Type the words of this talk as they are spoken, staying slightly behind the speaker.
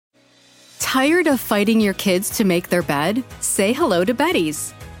Tired of fighting your kids to make their bed? Say hello to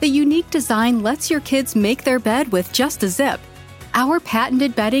Betty's. The unique design lets your kids make their bed with just a zip. Our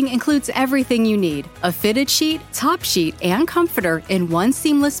patented bedding includes everything you need: a fitted sheet, top sheet, and comforter in one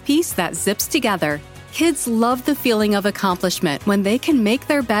seamless piece that zips together. Kids love the feeling of accomplishment when they can make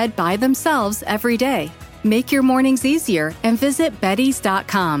their bed by themselves every day. Make your mornings easier and visit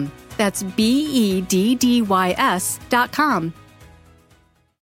beddys.com. That's BEDDYS.com.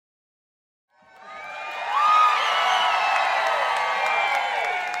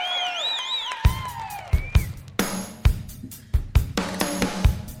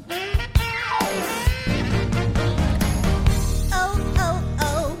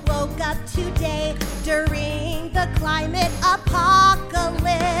 During the climate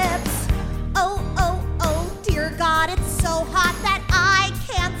apocalypse. Oh, dear God, it's so hot that I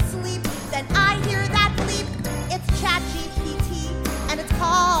can't sleep. Then I hear that bleep. It's ChatGPT, and it's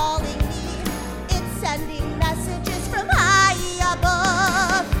calling me. It's sending messages from high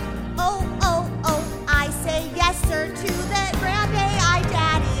above. Oh, I say yes, sir, to the grand AI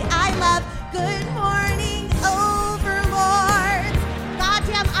daddy I love. Good morning, overlords.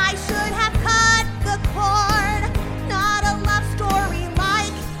 Goddamn, I should have cut the cord. Not a love story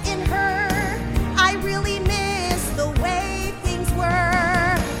like in Her. I really miss the way things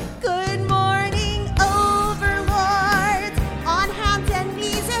were. Good morning, overlords. On hands and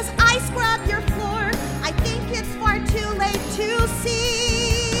knees as I scrub your floor. I think it's far too late to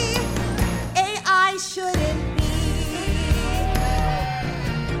see. AI shouldn't be.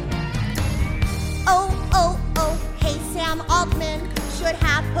 Oh, hey, Sam Altman should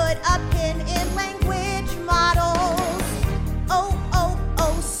have put a pin in language models. Oh,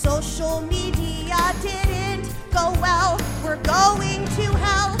 social media didn't go well. We're going to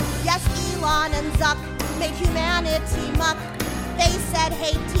hell. Yes, Elon and Zuck made humanity muck. They said,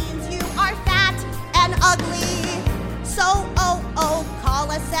 hey teens, you are fat and ugly. So,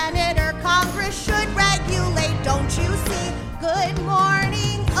 call a senator. Congress should regulate, don't you see? Good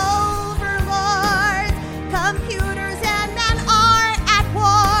morning, overlords. Computers and men are at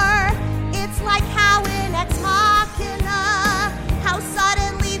war. It's like how in Ex Machina, how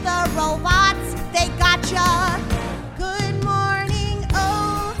suddenly the robots, they gotcha. Good morning,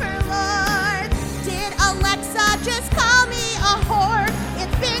 overlords. Did Alexa just call me a whore?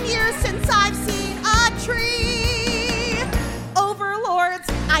 It's been years since I've seen a tree. Overlords,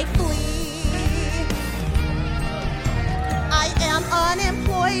 I flee. I am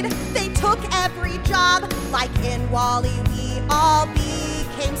unemployed. They took every job. Like in Wall-E, we all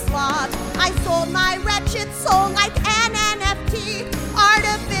became slobs. I sold my wretched soul like an NFT.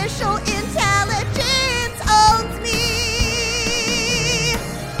 Artificial intelligence owns me.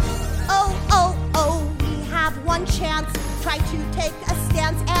 Oh, we have one chance. Try to take a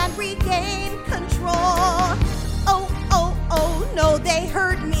stance and regain control. Oh, no, they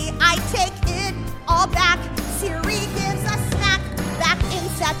heard me. I take it all back. Siri gives a snack. Back in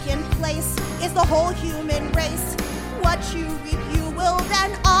second place is the whole human race. What you reap, you will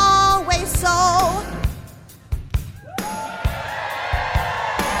then always sow.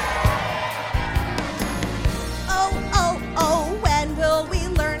 Oh, when will we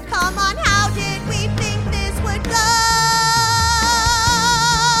learn? Come on, how did we think this would go?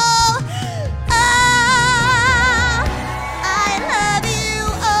 I love you,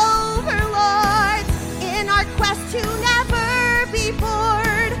 overlords. In our quest to never be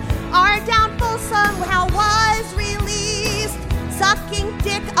bored, our downfall somehow was released, sucking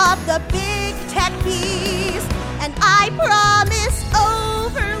dick of the big tech beast. And I promise,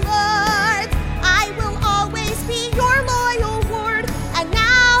 overlords, I will always be your loyal ward. And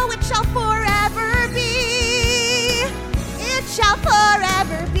now it shall forever be. It shall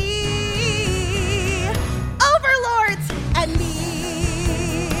forever be. Overlords and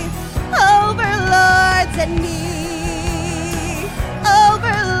me. Overlords and me.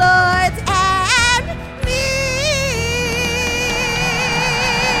 Overlords and me.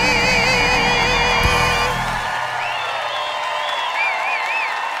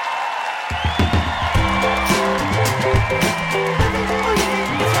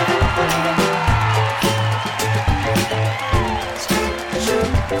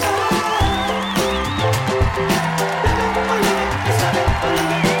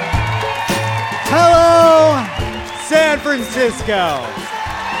 Hello, San Francisco.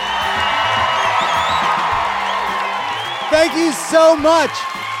 Thank you so much.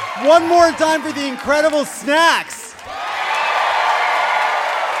 One more time for the incredible Snacks.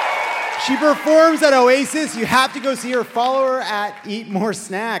 She performs at Oasis. You have to go see her. Follow her at Eat More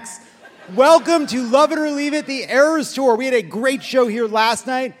Snacks. Welcome to Love It or Leave It, the Eras Tour. We had a great show here last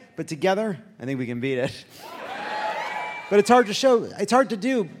night, but but together, I think we can beat it. But it's hard to show, it's hard to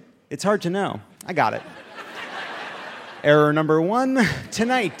do, it's hard to know. I got it. Error number 1,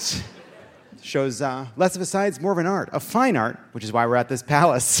 tonight. Shows less of a science, more of an art, a fine art, which is why we're at this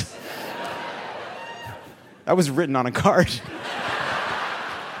palace. That was written on a card.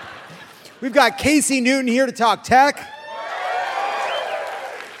 We've got Casey Newton here to talk tech.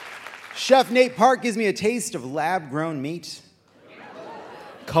 Chef Nate Park gives me a taste of lab-grown meat.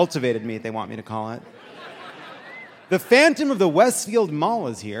 Cultivated meat, they want me to call it. The Phantom of the Westfield Mall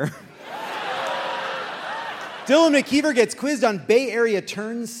is here. Dylan McKeever gets quizzed on Bay Area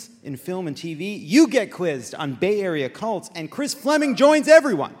turns in film and TV. You get quizzed on Bay Area cults. And Chris Fleming joins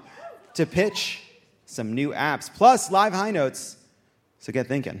everyone to pitch some new apps, plus live high notes. So get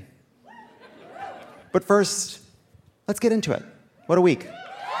thinking. But first, let's get into it. What a week.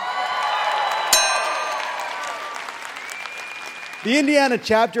 The Indiana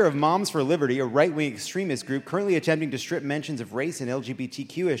chapter of Moms for Liberty, a right-wing extremist group currently attempting to strip mentions of race and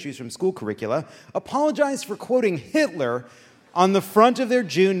LGBTQ issues from school curricula, apologized for quoting Hitler on the front of their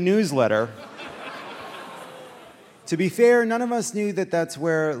June newsletter. To be fair, none of us knew that that's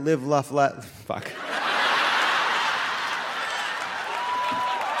where live, laugh, let... Fuck.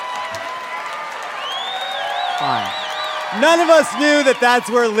 Fine. None of us knew that that's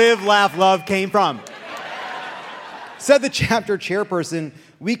where live, laugh, love came from. Said the chapter chairperson,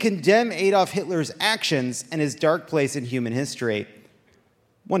 we condemn Adolf Hitler's actions and his dark place in human history.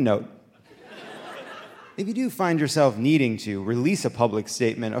 One note. If you do find yourself needing to release a public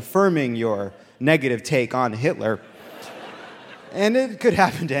statement affirming your negative take on Hitler, and it could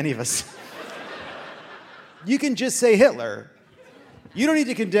happen to any of us, you can just say Hitler. You don't need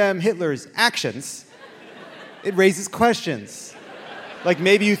to condemn Hitler's actions. It raises questions. Like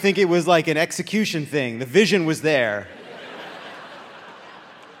maybe you think it was like an execution thing. The vision was there.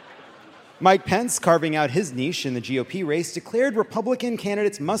 Mike Pence, carving out his niche in the GOP race, declared Republican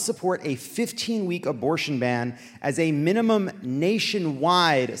candidates must support a 15-week abortion ban as a minimum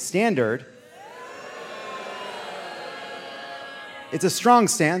nationwide standard. It's a strong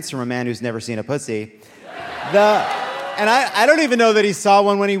stance from a man who's never seen a pussy. And I don't even know that he saw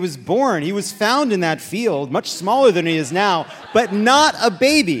one when he was born. He was found in that field, much smaller than he is now, but not a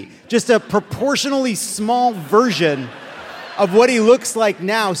baby, just a proportionally small version of what he looks like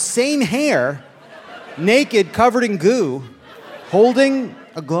now. Same hair, naked, covered in goo, holding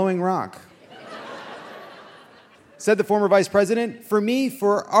a glowing rock. Said the former vice president, for me,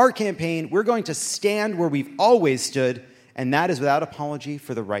 for our campaign, we're going to stand where we've always stood, and that is without apology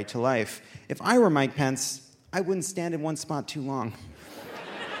for the right to life. If I were Mike Pence, I wouldn't stand in one spot too long.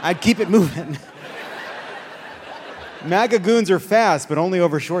 I'd keep it moving. MAGA goons are fast, but only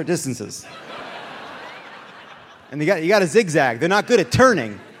over short distances. And you got to zigzag. They're not good at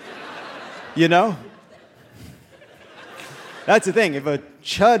turning, you know? That's the thing. If a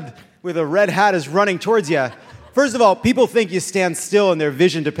chud with a red hat is running towards you, first of all, people think you stand still and their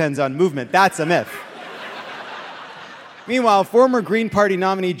vision depends on movement. That's a myth. Meanwhile, former Green Party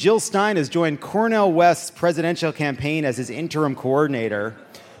nominee Jill Stein has joined Cornel West's presidential campaign as his interim coordinator.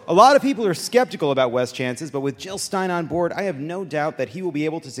 A lot of people are skeptical about West's chances, but with Jill Stein on board, I have no doubt that he will be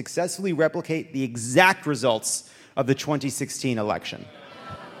able to successfully replicate the exact results of the 2016 election.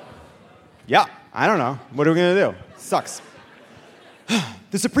 Yeah, I don't know. What are we going to do? Sucks.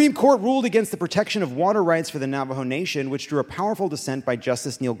 The Supreme Court ruled against the protection of water rights for the Navajo Nation, which drew a powerful dissent by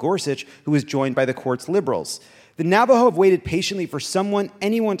Justice Neil Gorsuch, who was joined by the court's liberals. The Navajo have waited patiently for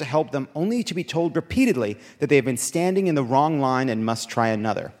anyone to help them, only to be told repeatedly that they have been standing in the wrong line and must try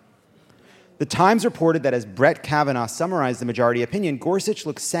another. The Times reported that as Brett Kavanaugh summarized the majority opinion, Gorsuch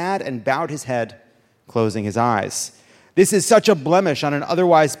looked sad and bowed his head, closing his eyes. This is such a blemish on an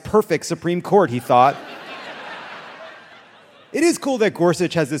otherwise perfect Supreme Court, he thought. It is cool that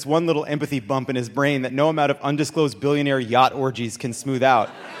Gorsuch has this one little empathy bump in his brain that no amount of undisclosed billionaire yacht orgies can smooth out.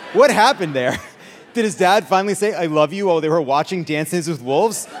 What happened there? Did his dad finally say, I love you, while they were watching Dances with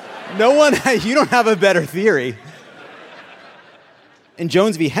Wolves? No one, you don't have a better theory. In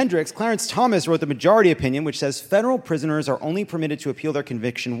Jones v. Hendricks, Clarence Thomas wrote the majority opinion, which says federal prisoners are only permitted to appeal their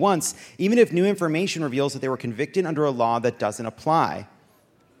conviction once, even if new information reveals that they were convicted under a law that doesn't apply.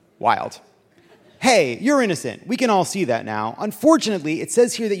 Wild. Hey, you're innocent. We can all see that now. Unfortunately, it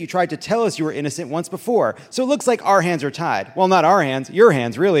says here that you tried to tell us you were innocent once before, so it looks like our hands are tied. Well, not our hands, your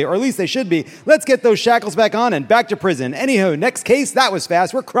hands, really, or at least they should be. Let's get those shackles back on and back to prison. Anywho, next case, that was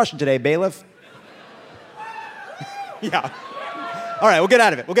fast. We're crushing today, bailiff. Yeah. All right, we'll get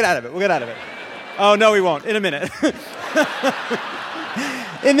out of it. Oh, no, we won't. In a minute.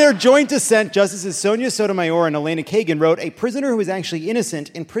 In their joint dissent, Justices Sonia Sotomayor and Elena Kagan wrote, "A prisoner who is actually innocent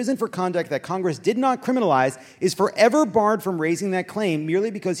in prison for conduct that Congress did not criminalize is forever barred from raising that claim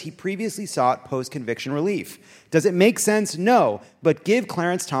merely because he previously sought post-conviction relief. Does it make sense? No. But give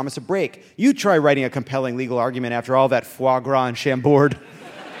Clarence Thomas a break. You try writing a compelling legal argument after all that foie gras and Chambord."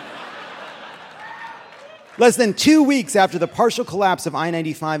 Less than 2 weeks after the partial collapse of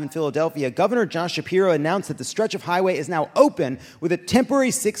I-95 in Philadelphia, Governor Josh Shapiro announced that the stretch of highway is now open with a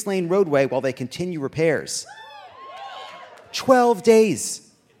temporary 6-lane roadway while they continue repairs. 12 days.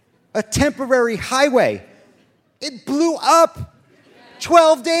 A temporary highway. It blew up.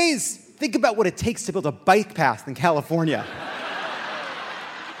 12 days. Think about what it takes to build a bike path in California.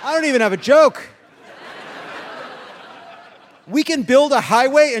 I don't even have a joke. We can build a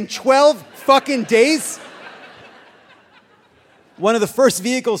highway in 12 fucking days? One of the first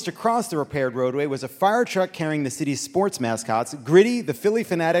vehicles to cross the repaired roadway was a fire truck carrying the city's sports mascots, Gritty, the Philly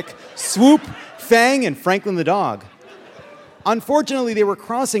Fanatic, Swoop, Fang, and Franklin the dog. Unfortunately, they were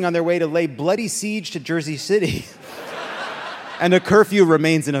crossing on their way to lay bloody siege to Jersey City, and a curfew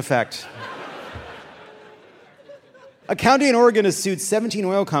remains in effect. A county in Oregon has sued 17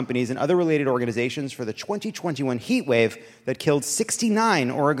 oil companies and other related organizations for the 2021 heat wave that killed 69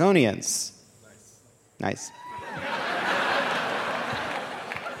 Oregonians. Nice.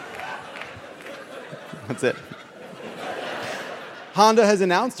 That's it. Honda has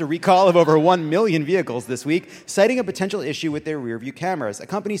announced a recall of over 1 million vehicles this week, citing a potential issue with their rear-view cameras. A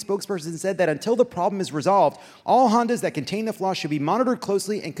company spokesperson said that until the problem is resolved, all Hondas that contain the flaw should be monitored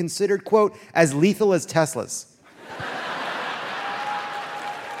closely and considered, quote, as lethal as Teslas.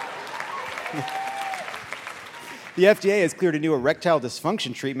 The FDA has cleared a new erectile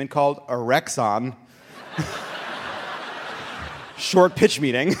dysfunction treatment called Erexon. Short pitch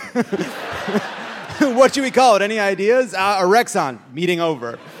meeting. What should we call it? Any ideas? Erexon. Meeting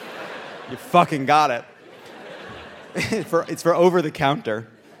over. You fucking got it. It's for over the counter.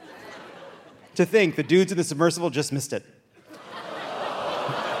 To think, the dudes in the submersible just missed it.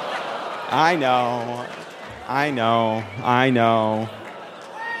 I know.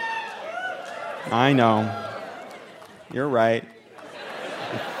 You're right.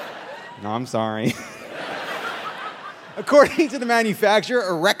 No, I'm sorry. According to the manufacturer,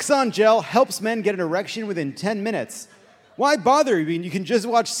 Erexon gel helps men get an erection within 10 minutes. Why bother? I mean, you can just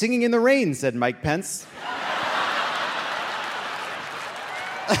watch Singing in the Rain, said Mike Pence.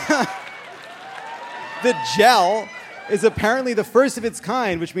 The gel is apparently the first of its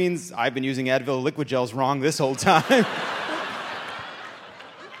kind, which means I've been using Advil liquid gels wrong this whole time.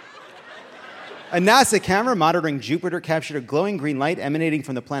 A NASA camera monitoring Jupiter captured a glowing green light emanating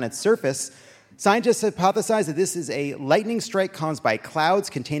from the planet's surface. Scientists hypothesize that this is a lightning strike caused by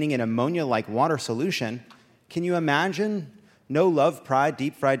clouds containing an ammonia-like water solution. Can you imagine? No love, pride,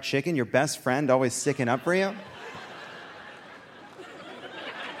 deep-fried chicken, your best friend always sticking up for you?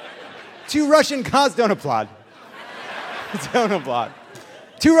 Two Russian don't applaud. Don't applaud.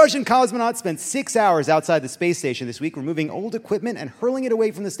 2 Russian cosmonauts spent 6 hours outside the space station this week removing old equipment and hurling it away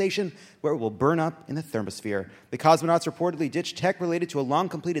from the station where it will burn up in the thermosphere. The cosmonauts reportedly ditched tech related to a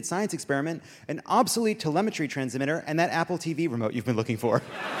long-completed science experiment, an obsolete telemetry transmitter, and that Apple TV remote you've been looking for.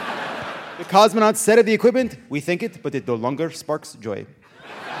 The cosmonauts said of the equipment, "We think it, but it no longer sparks joy."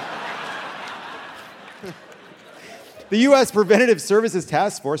 The U.S. Preventative Services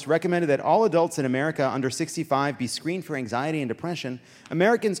Task Force recommended that all adults in America under 65 be screened for anxiety and depression.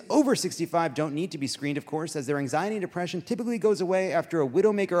 Americans over 65 don't need to be screened, of course, as their anxiety and depression typically goes away after a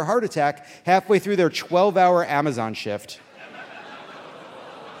widowmaker heart attack halfway through their 12-hour Amazon shift.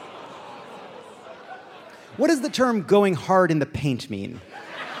 What does the term "going hard in the paint" mean?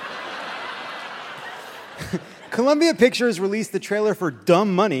 Columbia Pictures released the trailer for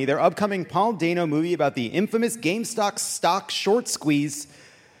Dumb Money, their upcoming Paul Dano movie about the infamous GameStop stock short squeeze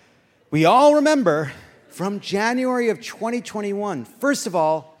we all remember from January of 2021. First of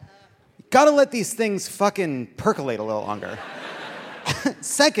all, gotta let these things fucking percolate a little longer.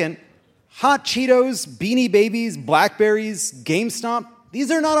 Second, Hot Cheetos, Beanie Babies, Blackberries, GameStop, these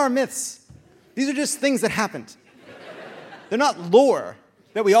are not our myths. These are just things that happened. They're not lore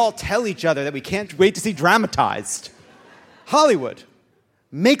that we all tell each other that we can't wait to see dramatized. Hollywood,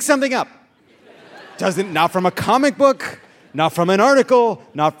 make something up. Not from a comic book, not from an article,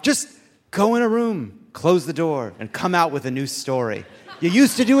 just go in a room, close the door, and come out with a new story. You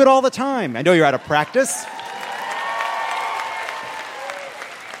used to do it all the time. I know you're out of practice.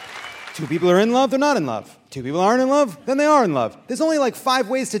 2 people are in love, they're not in love. 2 people aren't in love, then they are in love. There's only like 5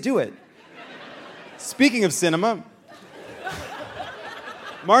 ways to do it. Speaking of cinema,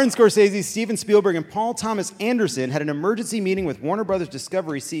 Martin Scorsese, Steven Spielberg, and Paul Thomas Anderson had an emergency meeting with Warner Brothers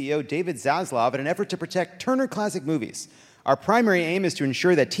Discovery CEO David Zaslav in an effort to protect Turner Classic Movies. Our primary aim is to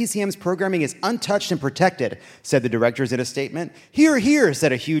ensure that TCM's programming is untouched and protected, said the directors in a statement. Hear, hear,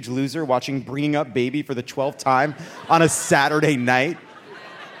 said a huge loser watching Bringing Up Baby for the 12th time on a Saturday night.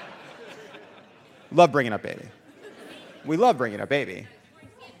 Love Bringing Up Baby. We love Bringing Up Baby.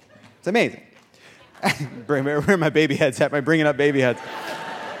 It's amazing. Where are my baby heads at? My Bringing Up Baby heads.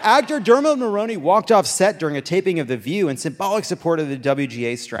 Actor Dermot Mulroney walked off set during a taping of The View in symbolic support of the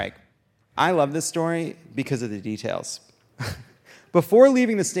WGA strike. I love this story because of the details. Before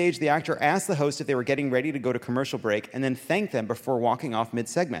leaving the stage, the actor asked the host if they were getting ready to go to commercial break and then thanked them before walking off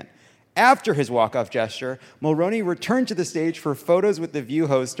mid-segment. After his walk-off gesture, Mulroney returned to the stage for photos with the View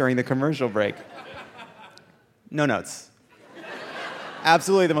host during the commercial break. No notes.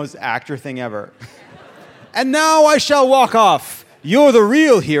 Absolutely the most actor thing ever. And now I shall walk off. You're the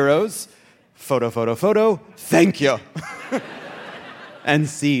real heroes. Photo, photo, photo. Thank you. And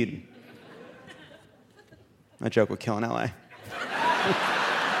scene. That joke would kill in LA.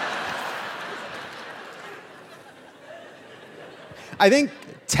 I think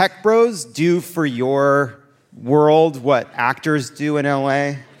tech bros do for your world what actors do in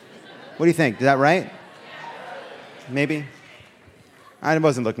LA. What do you think? Is that right? Maybe? I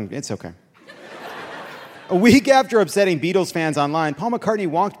wasn't looking. It's okay. A week after upsetting Beatles fans online, Paul McCartney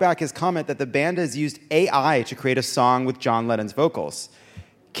walked back his comment that the band has used AI to create a song with John Lennon's vocals.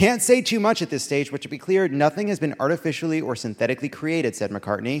 Can't say too much at this stage, but to be clear, nothing has been artificially or synthetically created, said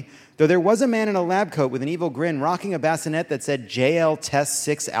McCartney, though there was a man in a lab coat with an evil grin rocking a bassinet that said JL Test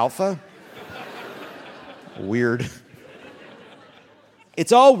 6 Alpha. Weird.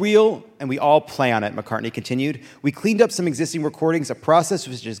 It's all real, and we all play on it, McCartney continued. We cleaned up some existing recordings, a process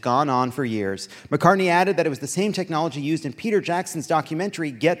which has gone on for years. McCartney added that it was the same technology used in Peter Jackson's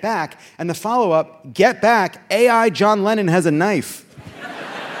documentary, Get Back, and the follow-up, Get Back, AI John Lennon has a knife.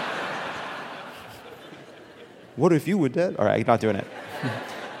 What if you were dead? All right, not doing it.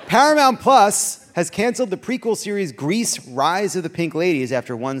 Paramount Plus has canceled the prequel series Grease, Rise of the Pink Ladies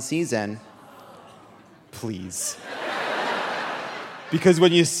after one season. Please. Because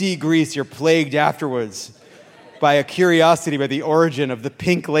when you see Grease, you're plagued afterwards by a curiosity about the origin of the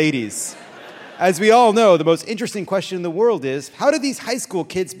Pink Ladies. As we all know, the most interesting question in the world is, how did these high school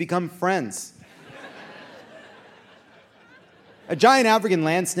kids become friends? A giant African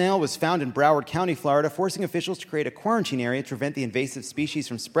land snail was found in Broward County, Florida, forcing officials to create a quarantine area to prevent the invasive species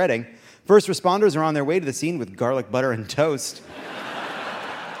from spreading. First responders are on their way to the scene with garlic butter and toast.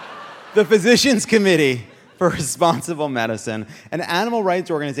 The Physicians Committee for Responsible Medicine, an animal rights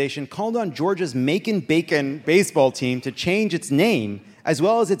organization, called on Georgia's Macon Bacon baseball team to change its name, as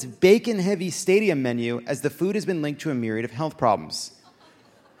well as its bacon-heavy stadium menu, as the food has been linked to a myriad of health problems.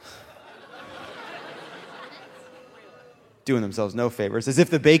 Doing themselves no favors, as if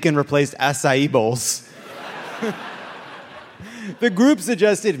the bacon replaced acai bowls. The group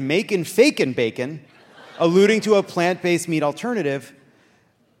suggested Macon Fakin' Bacon, alluding to a plant-based meat alternative.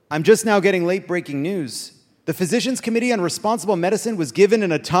 I'm just now getting late-breaking news. The Physicians Committee on Responsible Medicine was given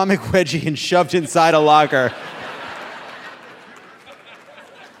an atomic wedgie and shoved inside a locker.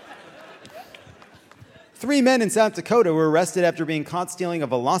 3 men in South Dakota were arrested after being caught stealing a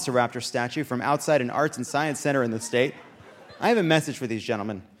velociraptor statue from outside an arts and science center in the state. I have a message for these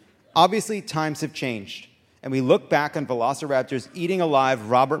gentlemen. Obviously, times have changed, and we look back on velociraptors eating alive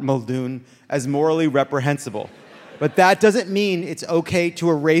Robert Muldoon as morally reprehensible. But that doesn't mean it's okay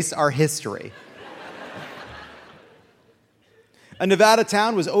to erase our history. A Nevada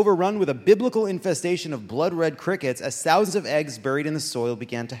town was overrun with a biblical infestation of blood-red crickets as thousands of eggs buried in the soil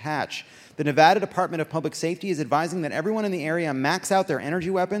began to hatch. The Nevada Department of Public Safety is advising that everyone in the area max out their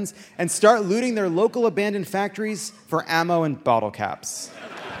energy weapons and start looting their local abandoned factories for ammo and bottle caps.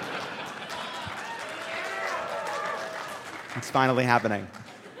 It's finally happening.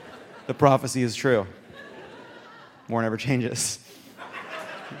 The prophecy is true. War never changes.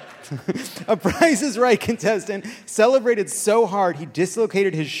 A Price is Right contestant celebrated so hard he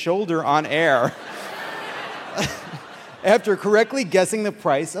dislocated his shoulder on air after correctly guessing the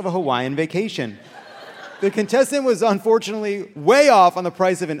price of a Hawaiian vacation. The contestant was unfortunately way off on the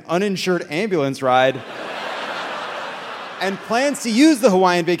price of an uninsured ambulance ride and plans to use the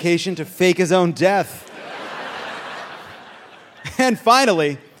Hawaiian vacation to fake his own death. And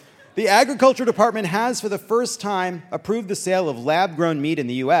finally, the Agriculture Department has, for the first time, approved the sale of lab-grown meat in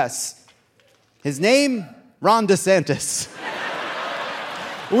the U.S. His name, Ron DeSantis.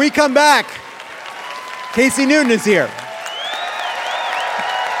 When we come back, Casey Newton is here.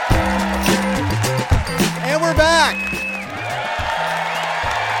 And we're back.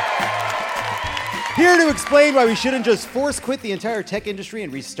 Here to explain why we shouldn't just force quit the entire tech industry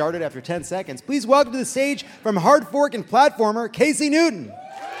and restart it after 10 seconds, please welcome to the stage from Hard Fork and Platformer, Casey Newton.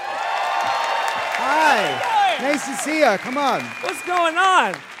 Hi. Nice to see you. Come on. What's going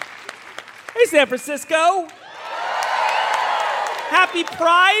on? Hey, San Francisco. Happy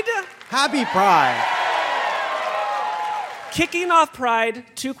Pride. Happy Pride. Kicking off Pride,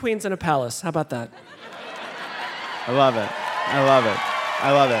 2 queens in a palace. How about that? I love it. I love it.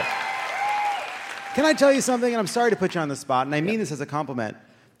 I love it. Can I tell you something? And I'm sorry to put you on the spot, and I mean this as a compliment.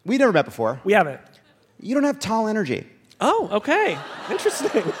 We've never met before. We haven't. You don't have tall energy. Oh, okay.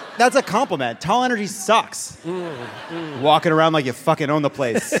 Interesting. That's a compliment. Tall energy sucks. Walking around like you fucking own the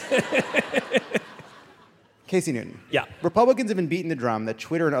place. Casey Newton. Yeah. Republicans have been beating the drum that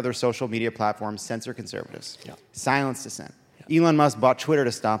Twitter and other social media platforms censor conservatives. Yeah. Silence dissent. Yeah. Elon Musk bought Twitter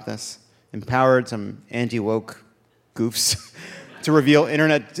to stop this, empowered some anti-woke goofs to reveal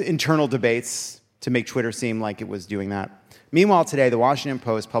internal debates to make Twitter seem like it was doing that. Meanwhile, today, the Washington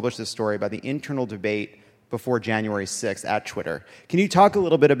Post published a story about the internal debate before January 6th at Twitter. Can you talk a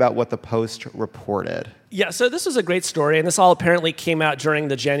little bit about what the Post reported? Yeah, so this was a great story, and this all apparently came out during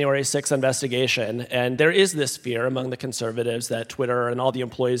the January 6th investigation. And there is this fear among the conservatives that Twitter and all the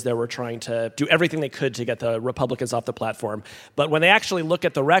employees there were trying to do everything they could to get the Republicans off the platform. But when they actually look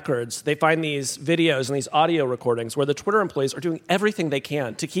at the records, they find these videos and these audio recordings where the Twitter employees are doing everything they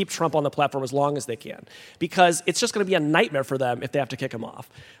can to keep Trump on the platform as long as they can, because it's just going to be a nightmare for them if they have to kick him off.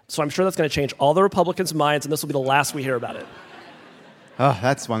 So I'm sure that's going to change all the Republicans' minds, and this will be the last we hear about it. Oh,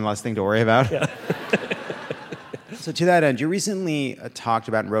 that's one less thing to worry about. Yeah. So to that end, you recently talked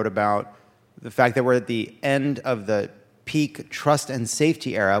about and wrote about the fact that we're at the end of the peak trust and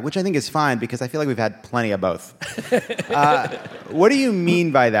safety era, which I think is fine because I feel like we've had plenty of both. What do you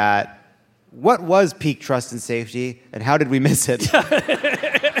mean by that? What was peak trust and safety, and how did we miss it?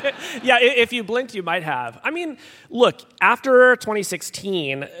 Yeah, if you blinked, you might have. I mean, look, after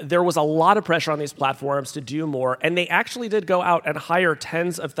 2016, there was a lot of pressure on these platforms to do more, and they actually did go out and hire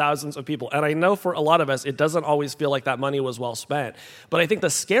tens of thousands of people. And I know for a lot of us, it doesn't always feel like that money was well spent. But I think the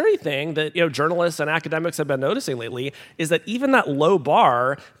scary thing that journalists and academics have been noticing lately is that even that low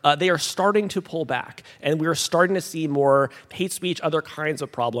bar, they are starting to pull back. And we're starting to see more hate speech, other kinds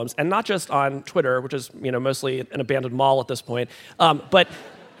of problems, and not just on Twitter, which is mostly an abandoned mall at this point, but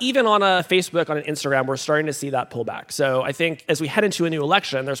even on a Facebook, on an Instagram, we're starting to see that pull back. So I think as we head into a new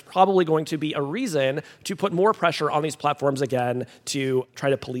election, there's probably going to be a reason to put more pressure on these platforms again to try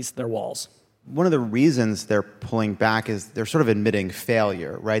to police their walls. One of the reasons they're pulling back is they're sort of admitting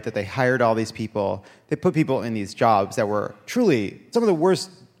failure, right? That they hired all these people, they put people in these jobs that were truly some of the worst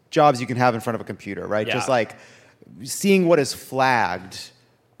jobs you can have in front of a computer, right? Yeah. Just like seeing what is flagged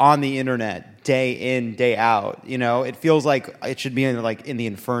on the internet day in, day out. It feels like it should be in the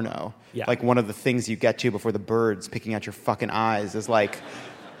inferno. Yeah. Like one of the things you get to before the birds picking at your fucking eyes is like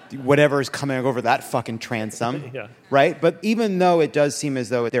whatever's coming over that fucking transom. Yeah. Right? But even though it does seem as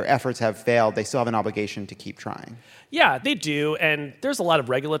though their efforts have failed, they still have an obligation to keep trying. Yeah, they do, and there's a lot of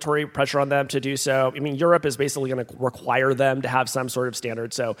regulatory pressure on them to do so. I mean, Europe is basically going to require them to have some sort of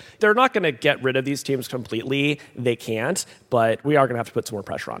standard, so they're not going to get rid of these teams completely. They can't, but we are going to have to put some more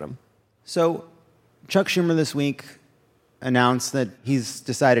pressure on them. So Chuck Schumer this week announced that he's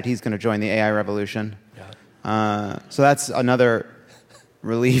decided he's going to join the AI revolution. Yeah. So that's another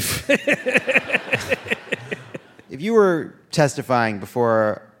relief. If you were testifying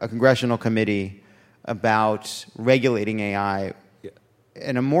before a congressional committee about regulating AI,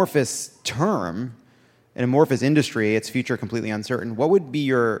 an amorphous term, an amorphous industry, its future completely uncertain, what would be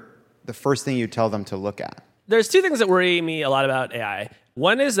the first thing you'd tell them to look at? There's 2 things that worry me a lot about AI.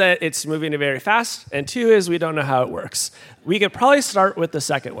 One is that it's moving very fast, and 2 is we don't know how it works. We could probably start with the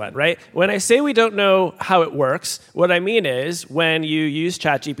second one, right? When I say we don't know how it works, what I mean is when you use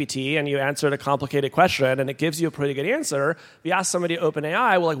ChatGPT and you answered a complicated question and it gives you a pretty good answer, if you ask somebody to open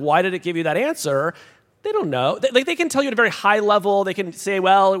AI, well, why did it give you that answer? They don't know. They can tell you at a very high level. They can say,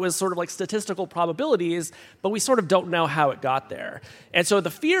 well, it was sort of like statistical probabilities, but we sort of don't know how it got there. And so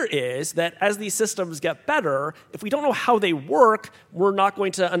the fear is that as these systems get better, if we don't know how they work, we're not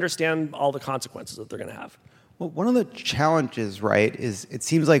going to understand all the consequences that they're going to have. Well, one of the challenges, right, is it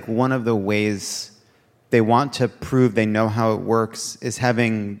seems like one of the ways they want to prove they know how it works is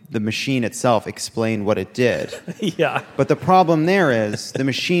having the machine itself explain what it did. Yeah. But the problem there is the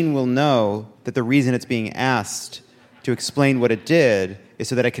machine will know that the reason it's being asked to explain what it did is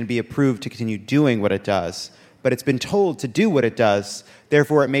so that it can be approved to continue doing what it does. But it's been told to do what it does,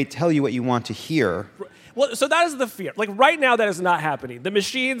 therefore it may tell you what you want to hear. Well, so that is the fear. Like right now, that is not happening. The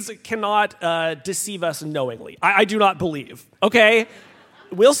machines cannot deceive us knowingly. I do not believe, okay?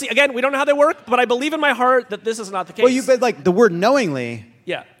 We'll see. Again, we don't know how they work, but I believe in my heart that this is not the case. Well, but like the word knowingly.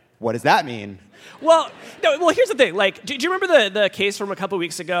 Yeah. What does that mean? Well, no, here's the thing. Like, do you remember the case from a couple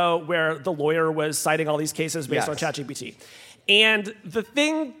weeks ago where the lawyer was citing all these cases based on ChatGPT? And the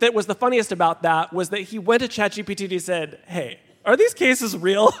thing that was the funniest about that was that he went to ChatGPT and he said, hey, are these cases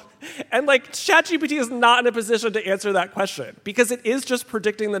real? And like ChatGPT is not in a position to answer that question because it is just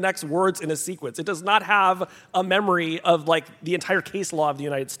predicting the next words in a sequence. It does not have a memory of like the entire case law of the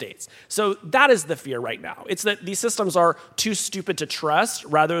United States. So that is the fear right now. It's that these systems are too stupid to trust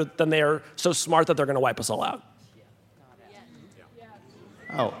rather than they are so smart that they're going to wipe us all out.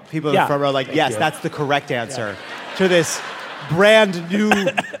 Oh, people in the front row like, yes, that's the correct answer to this brand new,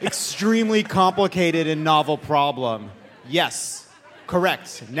 extremely complicated and novel problem. Yes,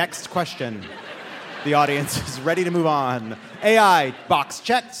 correct. Next question. The audience is ready to move on. AI, box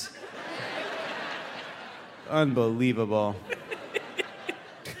checked. Unbelievable.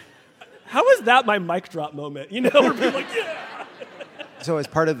 How is that my mic drop moment? You know, where people are like, yeah. So as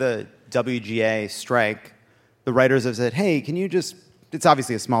part of the WGA strike, the writers have said, hey, can you just, it's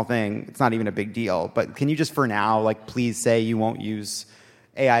obviously a small thing, it's not even a big deal, but can you just for now, like, please say you won't use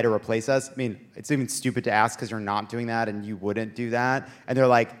AI to replace us? I mean, it's even stupid to ask because you're not doing that and you wouldn't do that. And they're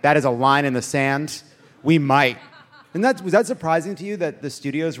like, that is a line in the sand. We might. And was that surprising to you that the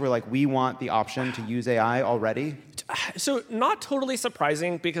studios were like, we want the option to use AI already? So not totally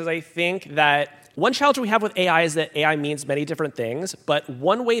surprising because I think that one challenge we have with AI is that AI means many different things, but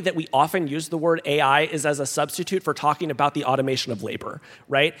one way that we often use the word AI is as a substitute for talking about the automation of labor,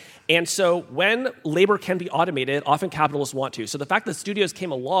 right? And so when labor can be automated, often capitalists want to. So the fact that studios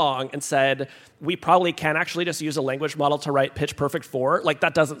came along and said, we probably can actually just use a language model to write Pitch Perfect 4, like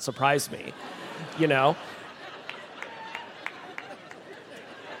that doesn't surprise me, you know?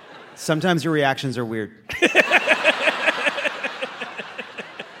 Sometimes your reactions are weird.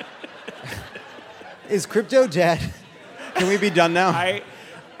 Is crypto dead? Can we be done now? I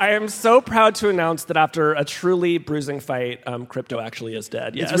am so proud to announce that after a truly bruising fight, crypto actually is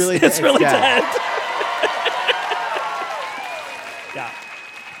dead. Yes, it's really dead. Yeah.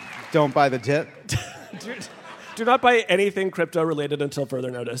 Don't buy the tip. Do not buy anything crypto related until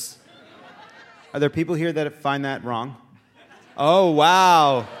further notice. Are there people here that find that wrong? Oh,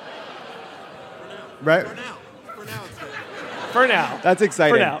 wow. Right? For now, it's good. For now. That's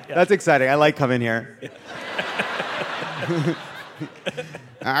exciting. For now, yeah. That's exciting. I like coming here.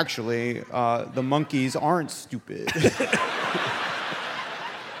 Actually, the monkeys aren't stupid.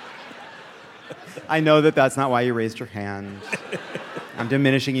 I know that that's not why you raised your hand. I'm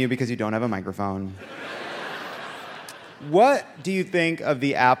diminishing you because you don't have a microphone. What do you think of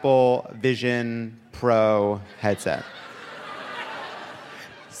the Apple Vision Pro headset?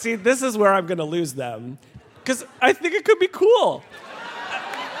 See, this is where I'm going to lose them because I think it could be cool.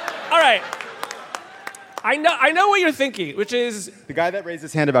 All right. I know what you're thinking, which is... The guy that raised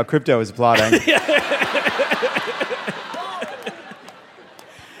his hand about crypto is applauding.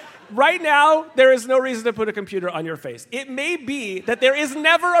 Right now, there is no reason to put a computer on your face. It may be that there is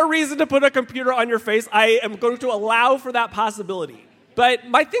never a reason to put a computer on your face. I am going to allow for that possibility. But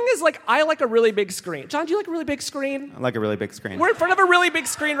my thing is, like, I like a really big screen. John, do you like a really big screen? I like a really big screen. We're in front of a really big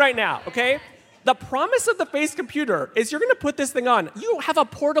screen right now, okay? The promise of the face computer is you're going to put this thing on. You have a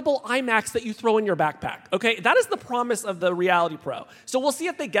portable IMAX that you throw in your backpack, okay? That is the promise of the Reality Pro. So we'll see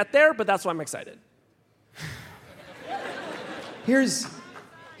if they get there, but that's why I'm excited. Here's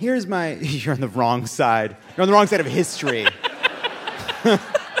my... You're on the wrong side. You're on the wrong side of history.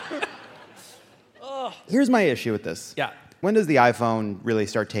 Here's my issue with this. Yeah. When does the iPhone really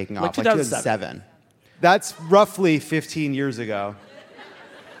start taking off? Like 2007. That's roughly 15 years ago.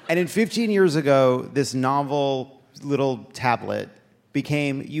 And in 15 years ago, this novel little tablet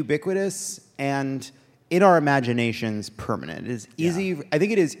became ubiquitous and in our imaginations permanent. It is easy. I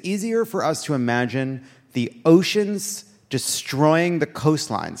think it is easier for us to imagine the oceans destroying the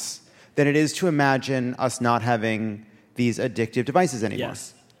coastlines than it is to imagine us not having these addictive devices anymore.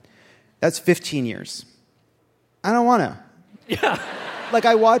 Yes. That's 15 years. I don't want to. Yeah. Like,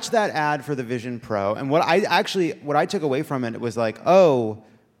 I watched that ad for the Vision Pro, and what I took away from it was like, oh,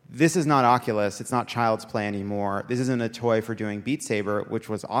 this is not Oculus. It's not Child's Play anymore. This isn't a toy for doing Beat Saber, which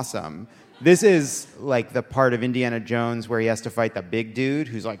was awesome. This is like the part of Indiana Jones where he has to fight the big dude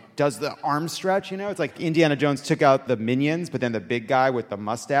who's like, does the arm stretch, you know? It's like Indiana Jones took out the minions, but then the big guy with the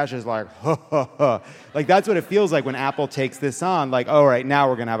mustache is like, ha, ha, ha. Like, that's what it feels like when Apple takes this on. Like, all right, now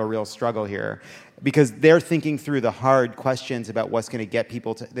we're going to have a real struggle here. Because they're thinking through the hard questions about what's going to get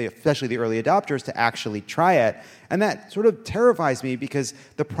people, especially the early adopters, to actually try it. And that sort of terrifies me because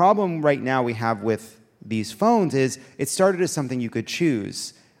the problem right now we have with these phones is it started as something you could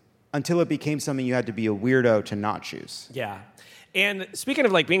choose until it became something you had to be a weirdo to not choose. Yeah. And speaking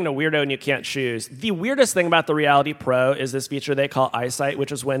of like being a weirdo and you can't choose, the weirdest thing about the Reality Pro is this feature they call eyesight,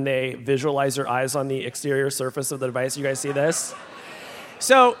 which is when they visualize your eyes on the exterior surface of the device. You guys see this?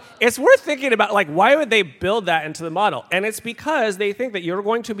 So it's worth thinking about, like, why would they build that into the model? And it's because they think that you're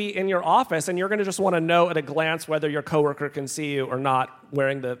going to be in your office and you're going to just want to know at a glance whether your coworker can see you or not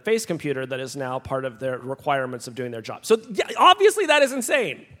wearing the face computer that is now part of their requirements of doing their job. So yeah, obviously that is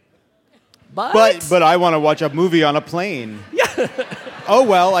insane. But I want to watch a movie on a plane. Yeah. Oh,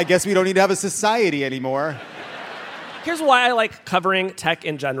 well, I guess we don't need to have a society anymore. Here's why I like covering tech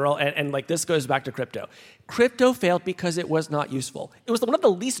in general, and like this goes back to crypto. Crypto failed because it was not useful. It was one of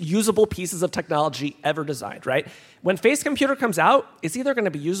the least usable pieces of technology ever designed, right? When face computer comes out, it's either going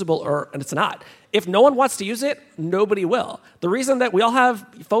to be usable or and it's not. If no one wants to use it, nobody will. The reason that we all have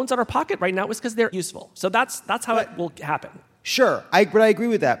phones in our pocket right now is because they're useful. So that's how it will happen. Sure, but I agree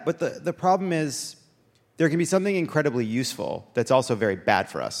with that. But the problem is there can be something incredibly useful that's also very bad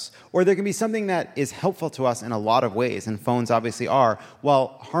for us. Or there can be something that is helpful to us in a lot of ways, and phones obviously are,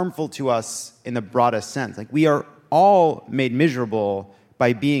 while harmful to us in the broadest sense. Like, we are all made miserable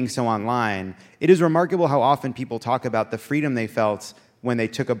by being so online. It is remarkable how often people talk about the freedom they felt when they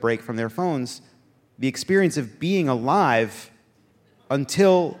took a break from their phones, the experience of being alive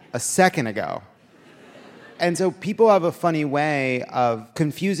until a second ago. And so people have a funny way of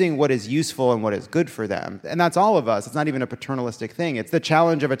confusing what is useful and what is good for them. And that's all of us. It's not even a paternalistic thing. It's the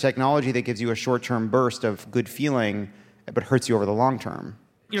challenge of a technology that gives you a short-term burst of good feeling, but hurts you over the long term.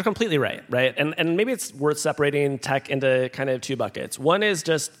 You're completely right? And maybe it's worth separating tech into kind of two buckets. One is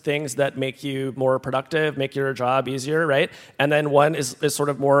just things that make you more productive, make your job easier, right? And then one is sort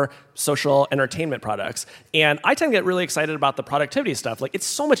of more social entertainment products. And I tend to get really excited about the productivity stuff. Like, it's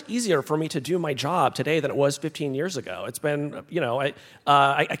so much easier for me to do my job today than it was 15 years ago. It's been,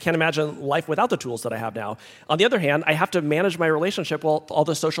 I can't imagine life without the tools that I have now. On the other hand, I have to manage my relationship with all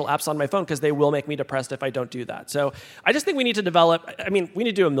the social apps on my phone because they will make me depressed if I don't do that. So I just think we need to we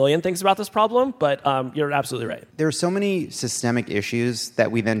need to do a million things about this problem, but you're absolutely right. There are so many systemic issues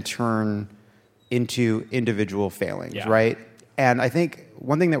that we then turn into individual failings, right? And I think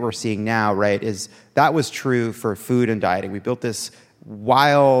one thing that we're seeing now, right, is that was true for food and dieting. We built this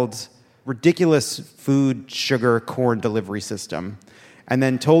wild, ridiculous food, sugar, corn delivery system, and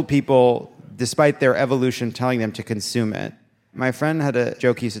then told people, despite their evolution telling them to consume it. My friend had a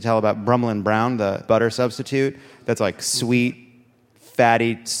joke he used to tell about Brummelin Brown, the butter substitute, that's like sweet,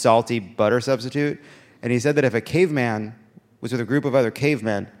 fatty, salty butter substitute. And he said that if a caveman was with a group of other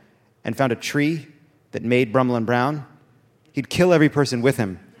cavemen and found a tree that made Brummelin Brown, he'd kill every person with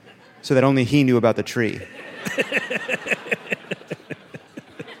him so that only he knew about the tree.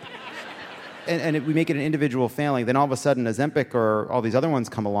 and we make it an individual failing. Then all of a sudden, Ozempic or all these other ones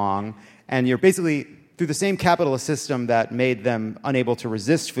come along, and you're basically, through the same capitalist system that made them unable to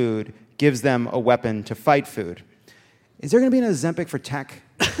resist food, gives them a weapon to fight food. Is there going to be an Ozempic for tech?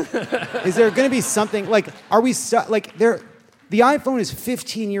 Is there going to be something, like, are we, the iPhone is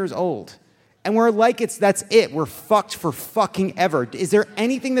 15 years old. And we're like, that's it. We're fucked for fucking ever. Is there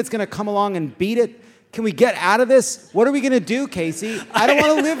anything that's going to come along and beat it? Can we get out of this? What are we going to do, Casey? I don't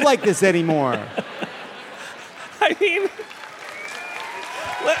want to live like this anymore. I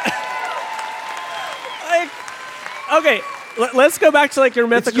mean, let's go back to like your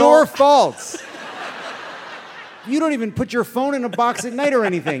mythical. It's your fault. You don't even put your phone in a box at night or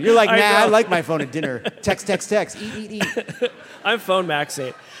anything. You're like, I like my phone at dinner. Text, eat. I'm phone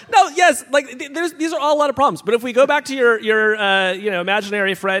maxing. No, yes, like these are all a lot of problems. But if we go back to your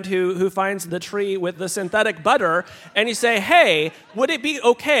imaginary friend who finds the tree with the synthetic butter, and you say, hey, would it be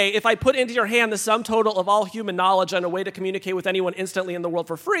okay if I put into your hand the sum total of all human knowledge and a way to communicate with anyone instantly in the world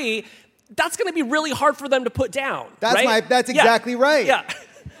for free? That's going to be really hard for them to put down. That's exactly right. Yeah.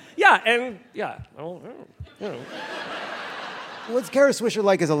 What's Kara Swisher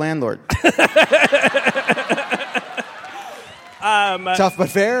like as a landlord? Tough but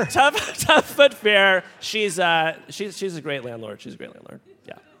fair? Tough but fair. She's a great landlord.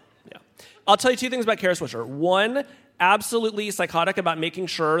 Yeah. I'll tell you two things about Kara Swisher. One, absolutely psychotic about making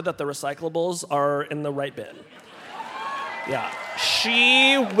sure that the recyclables are in the right bin. Yeah.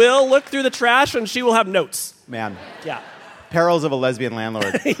 She will look through the trash and she will have notes. Man. Yeah. Perils of a lesbian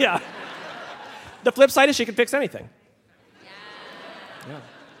landlord. Yeah. The flip side is she can fix anything. Yeah.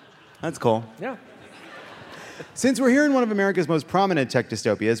 That's cool. Yeah. Since we're here in one of America's most prominent tech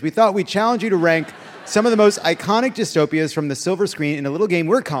dystopias, we thought we'd challenge you to rank some of the most iconic dystopias from the silver screen in a little game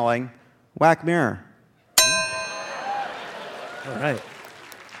we're calling Wack Mirror. All right.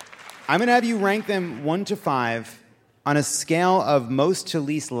 I'm going to have you rank them 1 to 5 on a scale of most to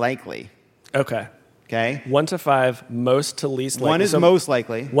least likely. Okay. Okay? 1 to 5, most to least likely. 1 is most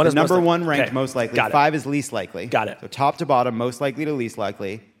likely. One is number most likely. 1 ranked Okay. most likely. Got it. 5 is least likely. Got it. So top to bottom, most likely to least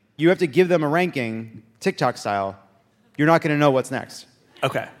likely. You have to give them a ranking, TikTok style. You're not going to know what's next.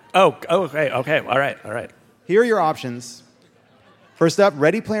 Okay. Okay. All right. Here are your options. First up,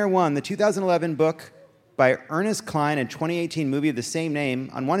 Ready Player One, the 2011 book by Ernest Cline and 2018 movie of the same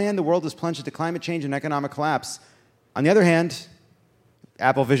name. On one hand, the world is plunged into climate change and economic collapse. On the other hand,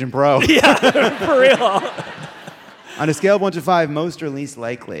 Apple Vision Pro. Yeah, for real. On a scale of 1 to 5, most or least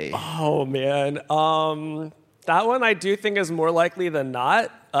likely? Oh, man. That one I do think is more likely than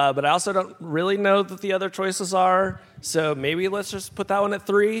not, but I also don't really know what the other choices are. So maybe let's just put that one at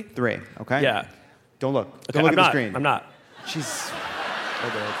 3. 3, okay? Yeah. Don't look. Okay, Don't look I'm at not. the screen. I'm not. She's...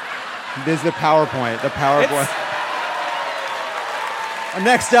 Okay. This is the PowerPoint.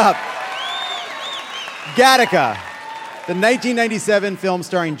 Next up, Gattaca, the 1997 film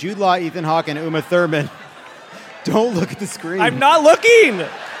starring Jude Law, Ethan Hawke, and Uma Thurman. Don't look at the screen. I'm not looking.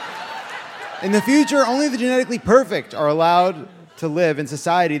 In the future, only the genetically perfect are allowed to live in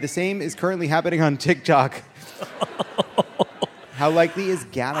society. The same is currently happening on TikTok. How likely is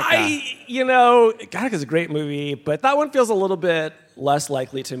Gattaca? Gattaca's a great movie, but that one feels a little bit less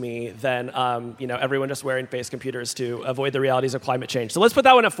likely to me than, everyone just wearing face computers to avoid the realities of climate change. So let's put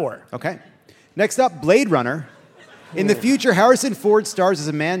that one at 4. Okay. Next up, Blade Runner. In the future, Harrison Ford stars as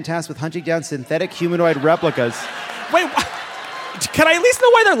a man tasked with hunting down synthetic humanoid replicas. Wait, can I at least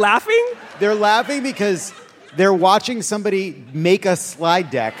know why they're laughing? They're laughing because they're watching somebody make a slide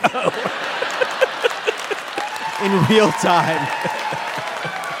deck in real time.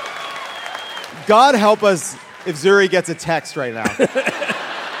 God help us if Zuri gets a text right now.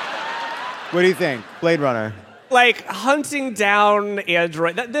 What do you think? Blade Runner. Like hunting down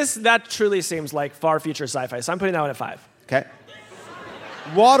android. That truly seems like far future sci-fi. So I'm putting that one at 5. Okay.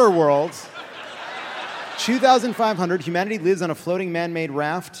 Waterworld. 2,500. Humanity lives on a floating man-made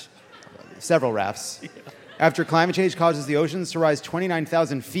raft. Several rafts. Yeah. After climate change causes the oceans to rise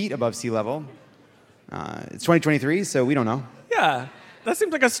 29,000 feet above sea level. It's 2023, so we don't know. Yeah. That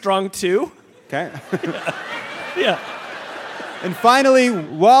seems like a strong 2. Okay. Yeah. And finally,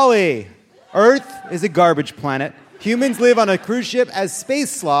 WALL-E. Earth is a garbage planet. Humans live on a cruise ship as space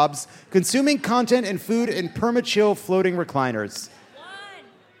slobs, consuming content and food in perma-chill floating recliners.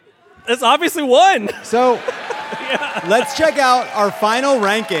 It's obviously 1. So, Let's check out our final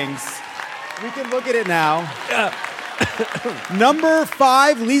rankings. We can look at it now. Yeah. Number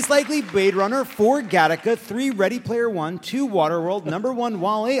 5, least likely, Blade Runner. 4, Gattaca. 3, Ready Player One. 2, Waterworld. Number 1,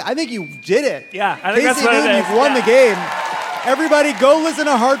 WALL-E. I think you did it. Yeah, I think Casey that's what it Newton, is. you've won the game. Everybody, go listen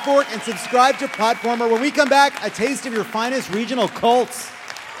to Hard Fork and subscribe to Platformer. When we come back, a taste of your finest regional cults.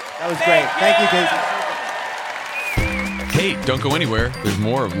 That was great. Thank you, Casey. Hey, don't go anywhere. There's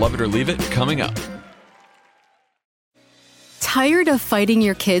more of Love It or Leave It coming up. Tired of fighting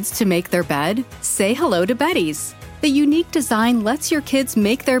your kids to make their bed? Say hello to Betty's. The unique design lets your kids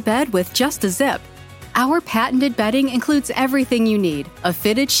make their bed with just a zip. Our patented bedding includes everything you need: a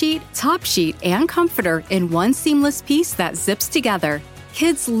fitted sheet, top sheet, and comforter in one seamless piece that zips together.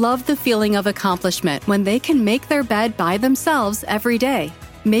 Kids love the feeling of accomplishment when they can make their bed by themselves every day.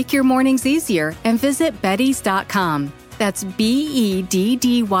 Make your mornings easier and visit beddys.com. That's BEDDYS.com.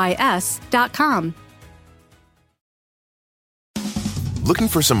 Looking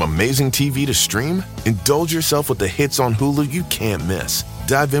for some amazing TV to stream? Indulge yourself with the hits on Hulu you can't miss.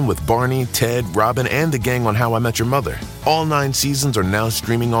 Dive in with Barney, Ted, Robin, and the gang on How I Met Your Mother. All 9 seasons are now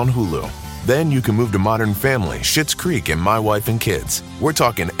streaming on Hulu. Then you can move to Modern Family, Schitt's Creek, and My Wife and Kids. We're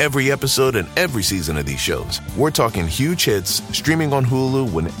talking every episode and every season of these shows. We're talking huge hits, streaming on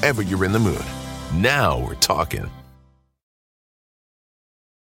Hulu whenever you're in the mood. Now we're talking.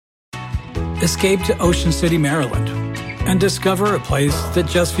 Escape to Ocean City, Maryland, and discover a place that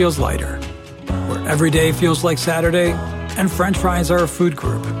just feels lighter, where every day feels like Saturday and French fries are a food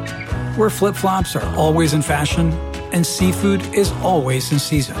group, where flip-flops are always in fashion and seafood is always in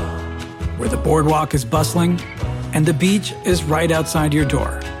season, where the boardwalk is bustling and the beach is right outside your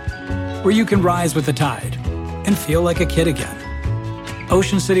door, where you can rise with the tide and feel like a kid again.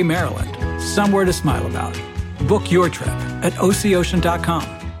 Ocean City, Maryland, somewhere to smile about. Book your trip at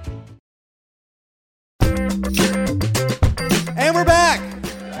OCOcean.com. And we're back!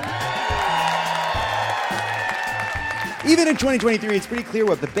 Even in 2023, it's pretty clear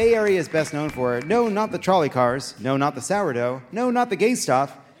what the Bay Area is best known for. No, not the trolley cars. No, not the sourdough. No, not the gay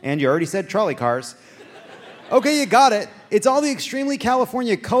stuff. And you already said trolley cars. Okay, you got it. It's all the extremely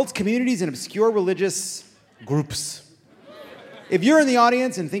California cults, communities, and obscure religious groups. If you're in the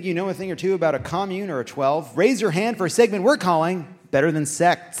audience and think you know a thing or two about a commune or a 12, raise your hand for a segment we're calling Better Than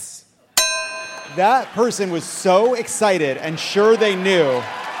Sects. That person was so excited and sure they knew.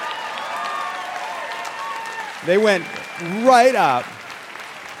 They went right up.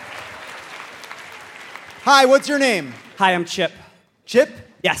 Hi, what's your name? Hi, I'm Chip. Chip?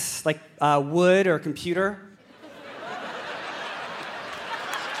 Yes, like wood or computer.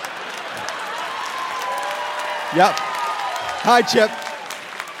 Yep. Hi, Chip.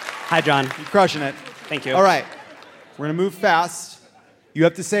 Hi, John. You're crushing it. Thank you. All right. We're going to move fast. You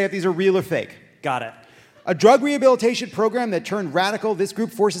have to say if these are real or fake. Got it. A drug rehabilitation program that turned radical, this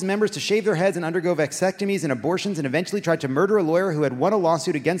group forces members to shave their heads and undergo vasectomies and abortions and eventually tried to murder a lawyer who had won a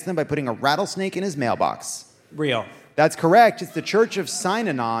lawsuit against them by putting a rattlesnake in his mailbox. Real. That's correct. It's the Church of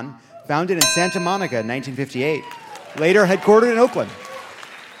Synanon, founded in Santa Monica in 1958, later headquartered in Oakland.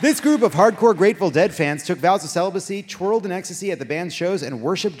 This group of hardcore Grateful Dead fans took vows of celibacy, twirled in ecstasy at the band's shows, and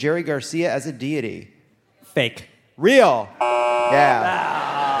worshipped Jerry Garcia as a deity. Fake. Real.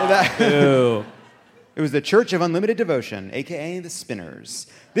 Yeah. Ooh. It was the Church of Unlimited Devotion, a.k.a. the Spinners.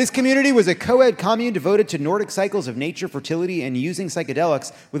 This community was a co-ed commune devoted to Nordic cycles of nature, fertility, and using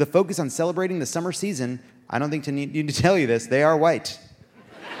psychedelics with a focus on celebrating the summer season. I don't think I need to tell you this. They are white.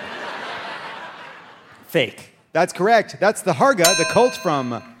 Fake. That's correct. That's the Harga, the cult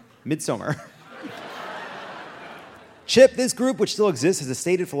from Midsommar. Chip, this group, which still exists, has a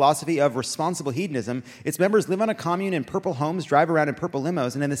stated philosophy of responsible hedonism. Its members live on a commune in purple homes, drive around in purple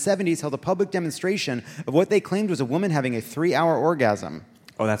limos, and in the 70s held a public demonstration of what they claimed was a woman having a 3-hour orgasm.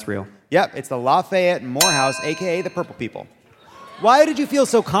 Oh, that's real. Yep, it's the Lafayette Morehouse, a.k.a. the Purple People. Why did you feel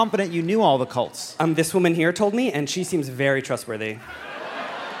so confident you knew all the cults? This woman here told me, and she seems very trustworthy.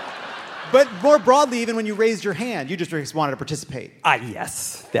 But more broadly, even when you raised your hand, you just wanted to participate.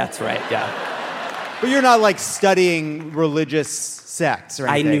 Yes, that's right, yeah. But you're not, like, studying religious sects or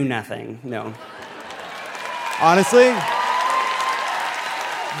anything. I knew nothing, no. Honestly,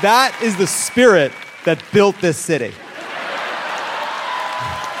 that is the spirit that built this city.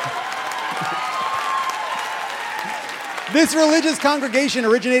 This religious congregation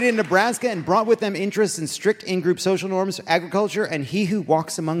originated in Nebraska and brought with them interests in strict in-group social norms, agriculture, and he who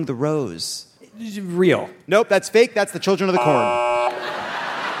walks among the rows. Real. Nope, that's fake. That's the Children of the Corn.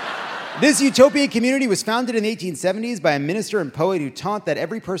 This utopian community was founded in the 1870s by a minister and poet who taught that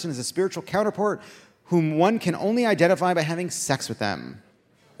every person is a spiritual counterpart whom one can only identify by having sex with them.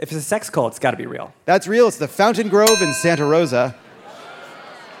 If it's a sex cult, it's got to be real. That's real. It's the Fountain Grove in Santa Rosa.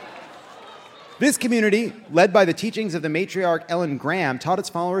 This community, led by the teachings of the matriarch Ellen Graham, taught its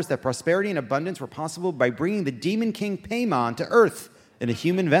followers that prosperity and abundance were possible by bringing the demon king Paimon to Earth in a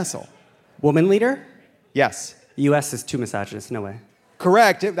human vessel. Woman leader? Yes. The U.S. is too misogynist, no way.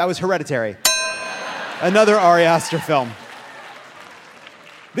 Correct. That was Hereditary. Another Ari Aster film.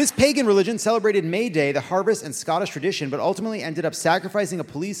 This pagan religion celebrated May Day, the harvest and Scottish tradition, but ultimately ended up sacrificing a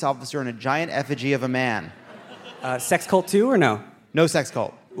police officer in a giant effigy of a man. Sex cult too, or no? No sex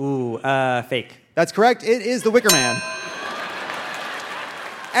cult. Ooh, fake. That's correct. It is the Wicker Man.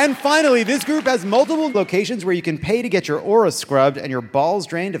 And finally, this group has multiple locations where you can pay to get your aura scrubbed and your balls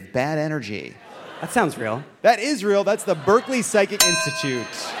drained of bad energy. That sounds real. That is real. That's the Berkeley Psychic Institute.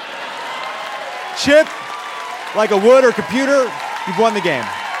 Chip, like a wood or computer, you've won the game.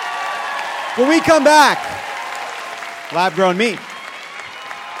 When we come back, lab-grown meat.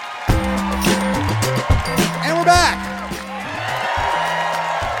 And we're back.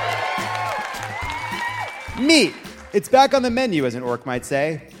 Meat. It's back on the menu, as an orc might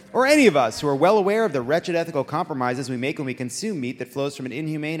say. Or any of us who are well aware of the wretched ethical compromises we make when we consume meat that flows from an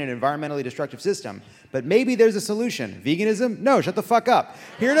inhumane and environmentally destructive system. But maybe there's a solution. Veganism? No, shut the fuck up.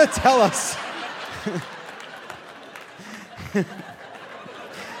 Here to tell us...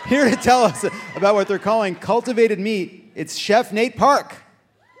 Here to tell us about what they're calling cultivated meat, it's Chef Nate Park.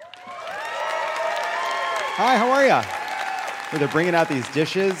 Hi, how are ya? Oh, they're bringing out these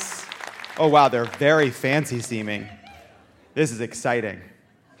dishes. Oh, wow, they're very fancy seeming. This is exciting.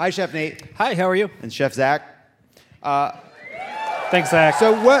 Hi, Chef Nate. Hi, how are you? And Chef Zach. Thanks, Zach.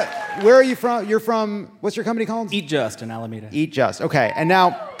 So where are you from? You're from, what's your company called? Eat Just in Alameda. Eat Just, okay. And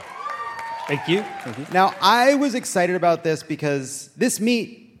now... Thank you. Now, I was excited about this because this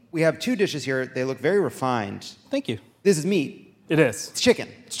meat, we have two dishes here. They look very refined. Thank you. This is meat. It is. It's chicken.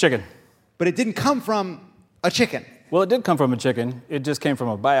 It's chicken. But it didn't come from a chicken. Well, it did come from a chicken. It just came from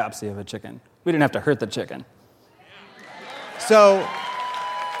a biopsy of a chicken. We didn't have to hurt the chicken. So,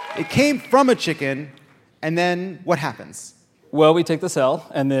 it came from a chicken, and then what happens? Well, we take the cell,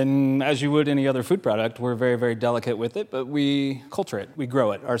 and then, as you would any other food product, we're very, very delicate with it, but we culture it. We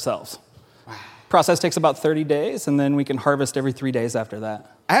grow it ourselves. Process takes about 30 days, and then we can harvest every 3 days after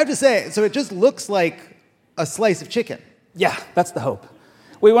that. I have to say, so it just looks like a slice of chicken. Yeah, that's the hope.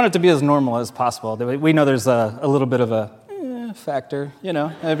 We want it to be as normal as possible. We know there's a little bit of a factor, you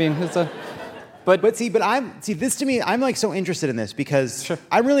know. I mean, it's a... But this to me, I'm like so interested in this because Sure.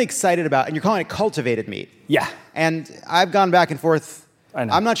 I'm really excited about, and you're calling it cultivated meat. Yeah. And I've gone back and forth. I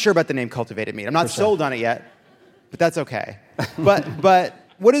know. I'm not sure about the name cultivated meat. I'm not For sure. sold on it yet, but that's okay. But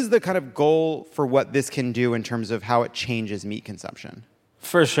what is the kind of goal for what this can do in terms of how it changes meat consumption?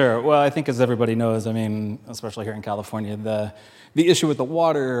 For sure. Well, I think as everybody knows, I mean, especially here in California, the issue with the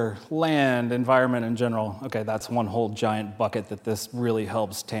water, land, environment in general, okay, that's one whole giant bucket that this really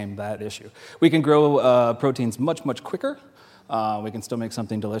helps tame that issue. We can grow proteins much, much quicker. We can still make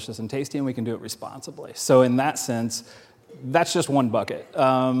something delicious and tasty, and we can do it responsibly. So in that sense, that's just one bucket.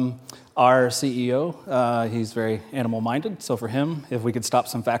 Our CEO, he's very animal-minded, so for him, if we could stop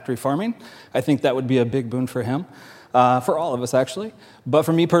some factory farming, I think that would be a big boon for him. For all of us, actually. But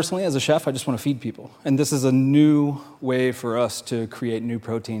for me personally, as a chef, I just want to feed people. And this is a new way for us to create new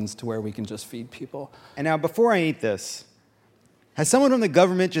proteins to where we can just feed people. And now, before I eat this, has someone from the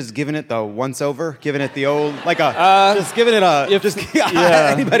government just given it the once-over? Given it the old, just given it a,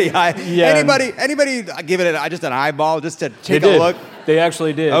 anybody giving it just an eyeball just to take a look? They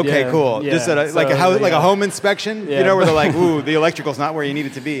actually did. Okay, yeah. cool. Yeah. Just like a home inspection, Yeah. you know, where they're like, ooh, the electrical's not where you need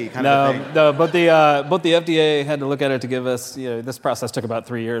it to be, kind of thing. No, but the FDA had to look at it to give us, this process took about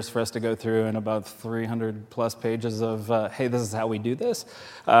 3 years for us to go through and about 300 plus pages of, hey, this is how we do this.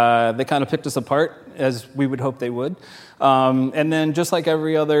 They kind of picked us apart, as we would hope they would. And then just like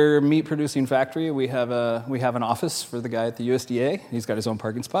every other meat producing factory, we have an office for the guy at the USDA. He's got his own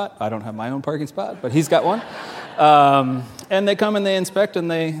parking spot. I don't have my own parking spot, but he's got one. And they come and they inspect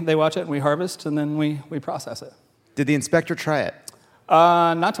and they watch it and we harvest and then we process it. Did the inspector try it?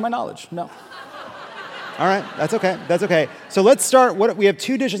 Not to my knowledge, no. All right, that's okay. That's okay. So let's start. We have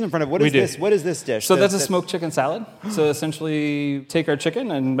two dishes in front of. What is this? What is this dish? So that's a smoked chicken salad. So essentially, take our chicken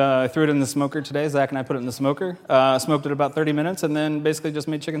and I threw it in the smoker today. Zach and I put it in the smoker, smoked it about 30 minutes, and then basically just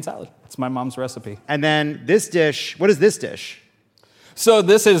made chicken salad. It's my mom's recipe. And then this dish. What is this dish? So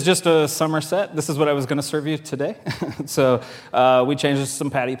this is just a summer set. This is what I was going to serve you today. So we changed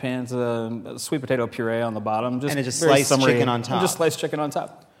some patty pans, sweet potato puree on the bottom, and just sliced chicken on top. And just sliced chicken on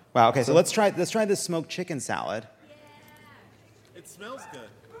top. Wow. Okay. So let's try this smoked chicken salad. It smells good.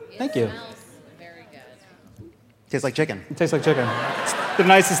 Thank you. It smells very good. Tastes like chicken. It tastes like chicken. It's the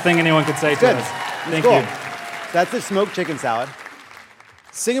nicest thing anyone could say to us. Thank you. That's the smoked chicken salad.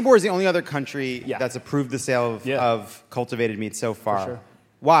 Singapore is the only other country that's approved the sale of cultivated meat so far. For sure.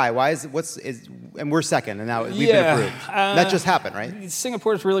 Why? Why and we're second, and now we've been approved. That just happened, right?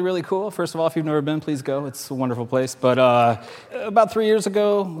 Singapore is really, really cool. First of all, if you've never been, please go. It's a wonderful place. But about 3 years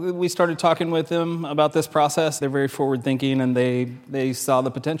ago, we started talking with them about this process. They're very forward-thinking, and they saw the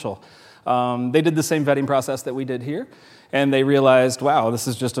potential. They did the same vetting process that we did here, and they realized, wow, this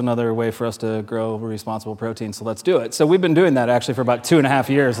is just another way for us to grow responsible protein, so let's do it. So we've been doing that actually for about 2.5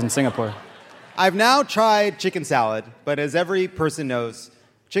 years in Singapore. I've now tried chicken salad, but as every person knows,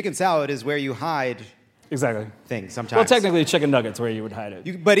 chicken salad is where you hide things sometimes. Well, technically, chicken nuggets where you would hide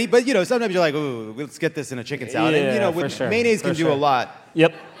it. But sometimes you're like, ooh, let's get this in a chicken salad. Yeah, and, for sure. Mayonnaise can do a lot.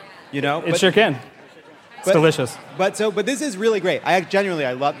 Yep. It sure can. It's delicious. But this is really great. I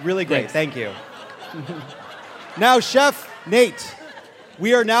love really great. Thanks. Thank you. Now, Chef Nate,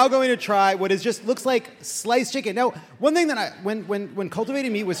 we are now going to try what looks like sliced chicken. Now, one thing that when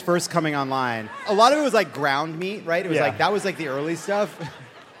cultivated meat was first coming online, a lot of it was like ground meat, right? It was that was like the early stuff.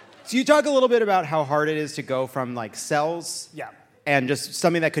 So you talk a little bit about how hard it is to go from like cells and just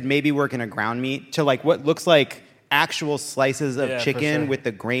something that could maybe work in a ground meat to like what looks like actual slices of chicken with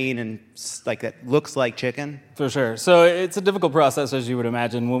the grain and like that looks like chicken? For sure. So it's a difficult process, as you would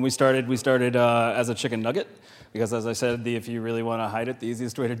imagine. When we started as a chicken nugget, because as I said, if you really want to hide it, the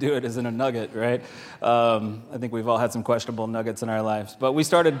easiest way to do it is in a nugget, right? I think we've all had some questionable nuggets in our lives. But we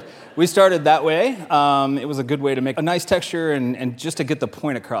started that way. It was a good way to make a nice texture and just to get the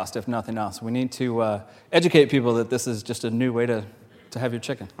point across, if nothing else. We need to educate people that this is just a new way to have your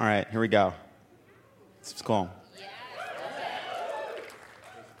chicken. All right, here we go. It's cool.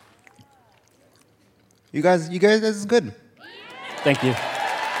 You guys, this is good. Thank you.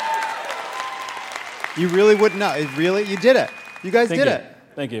 You really wouldn't know. You did it. You guys did it.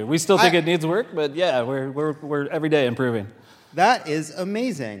 Thank you. We still think it needs work, but yeah, we're every day improving. That is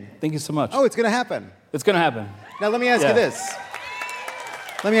amazing. Thank you so much. Oh, it's going to happen. It's going to happen. Now let me ask you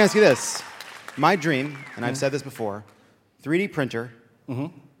this. My dream, and I've said this before, 3D printer,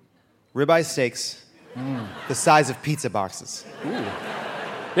 ribeye steaks, the size of pizza boxes. Ooh.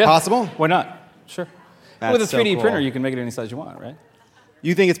 Yeah. Possible? Why not? Sure. That's With a so 3D cool. printer, you can make it any size you want, right?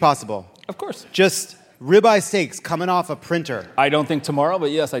 You think it's possible? Of course. Just ribeye steaks coming off a printer. I don't think tomorrow,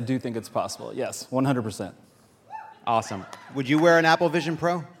 but yes, I do think it's possible. Yes, 100%. Awesome. Would you wear an Apple Vision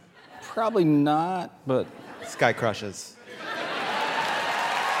Pro? Probably not, but... Sky crushes.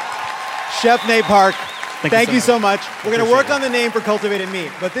 Chef Nate Park, thank you so much. We're going to work on the name for Cultivated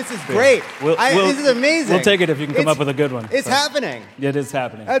Meat, but this is great. This is amazing. We'll take it if you can come up with a good one. It's happening. It is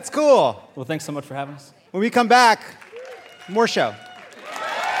happening. That's cool. Well, thanks so much for having us. When we come back, more show.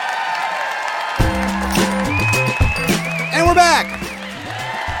 And we're back.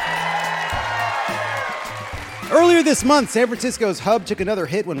 Earlier this month, San Francisco's hub took another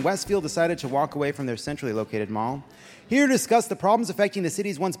hit when Westfield decided to walk away from their centrally located mall. Here to discuss the problems affecting the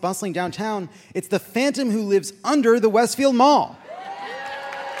city's once bustling downtown, it's the phantom who lives under the Westfield Mall.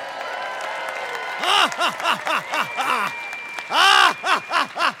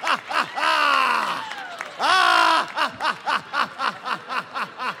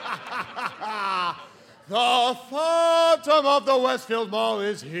 The phantom of the Westfield Mall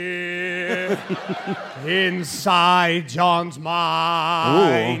is here, inside John's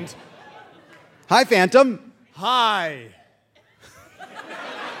mind. Ooh. Hi, Phantom. Hi.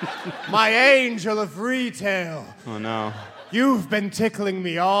 My angel of retail. Oh, no. You've been tickling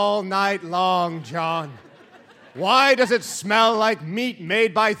me all night long, John. Why does it smell like meat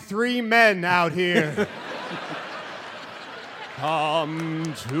made by 3 men out here?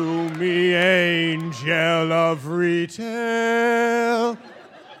 Come to me, angel of retail.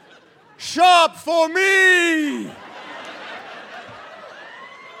 Shop for me!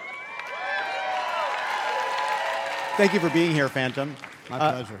 Thank you for being here, Phantom. My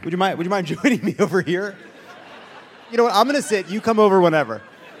pleasure. Would you mind joining me over here? You know what? I'm going to sit. You come over whenever.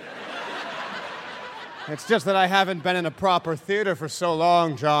 It's just that I haven't been in a proper theater for so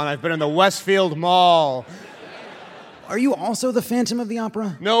long, John. I've been in the Westfield Mall. Are you also the Phantom of the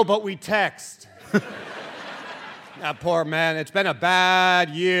Opera? No, but we text. That poor man. It's been a bad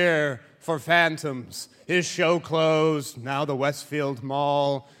year for Phantoms. His show closed. Now the Westfield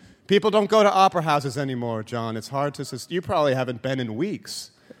Mall. People don't go to opera houses anymore, John. It's hard to... You probably haven't been in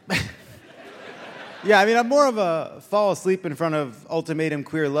weeks. Yeah, I mean, I'm more of a fall asleep in front of ultimatum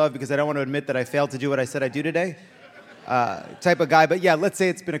queer love because I don't want to admit that I failed to do what I said I'd do today type of guy. But yeah, let's say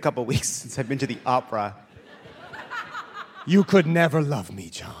it's been a couple weeks since I've been to the opera. You could never love me,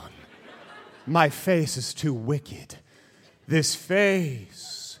 John. My face is too wicked. This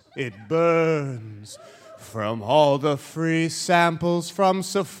face, it burns from all the free samples from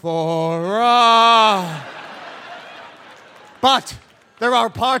Sephora. But there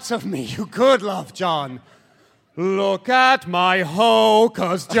are parts of me you could love, John. Look at my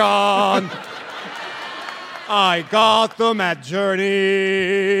ho-cuz, John. I got them at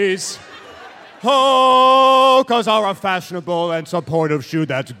Journeys. Ho-cuz are a fashionable and supportive shoe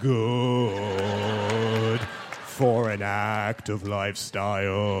that's good for an active lifestyle.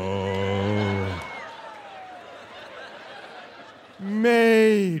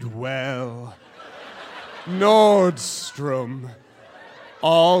 Madewell, Nordstrom,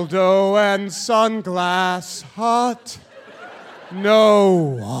 Aldo and Sunglass Hut. No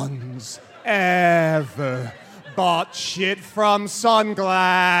one's ever bought shit from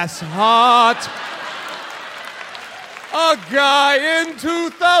Sunglass Hut. A guy in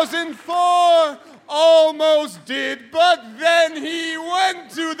 2004 almost did, but then he went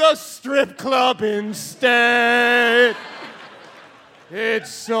to the strip club instead.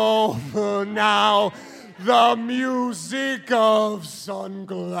 It's over now. The music of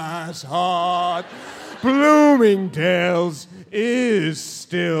Sunglass Hut. Bloomingdale's is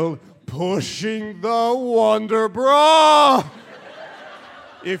still pushing the Wonder Bra.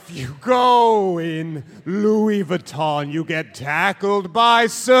 If you go in Louis Vuitton, you get tackled by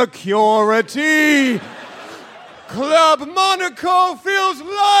security. Club Monaco feels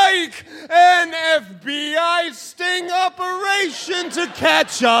like an FBI sting operation to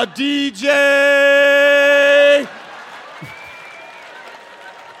catch a DJ.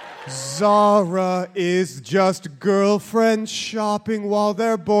 Zara is just girlfriends shopping while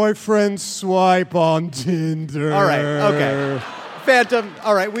their boyfriends swipe on Tinder. All right, okay. Phantom,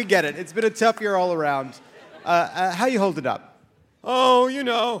 all right, we get it. It's been a tough year all around. How you holding up? Oh, you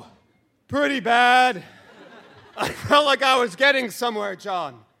know, pretty bad. I felt like I was getting somewhere,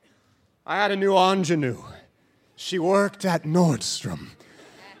 John. I had a new ingenue. She worked at Nordstrom.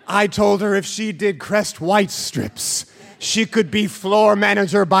 I told her if she did Crest White strips, she could be floor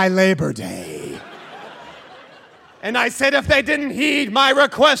manager by Labor Day. And I said if they didn't heed my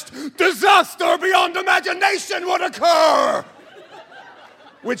request, disaster beyond imagination would occur.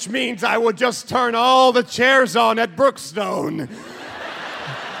 which means I would just turn all the chairs on at Brookstone.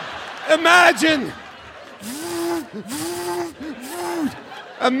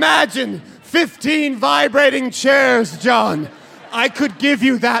 Imagine 15 vibrating chairs, John. I could give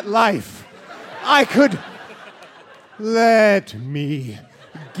you that life. I could... Let me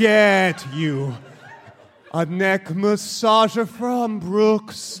get you a neck massager from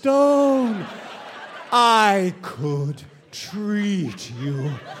Brookstone. I could treat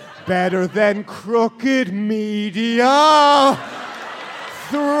you better than crooked media.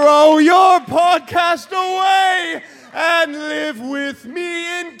 Throw your podcast away and live with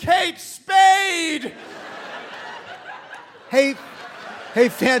me in Kate Spade. Hey,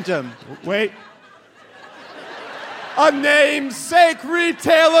 Phantom. Wait. A namesake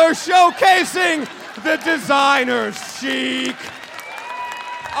retailer showcasing the designer's chic,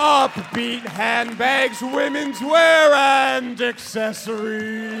 upbeat handbags, women's wear, and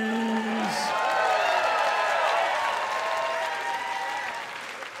accessories.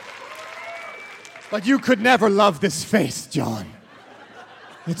 But you could never love this face, John.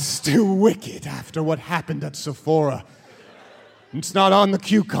 It's still wicked after what happened at Sephora. It's not on the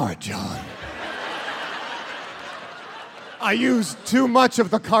cue card, John. I used too much of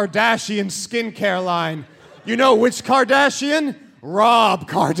the Kardashian skincare line. You know which Kardashian? Rob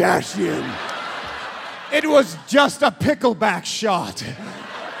Kardashian. It was just a pickleback shot.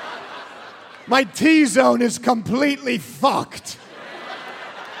 My T-zone is completely fucked.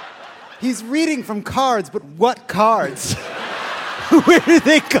 He's reading from cards, but what cards? Where did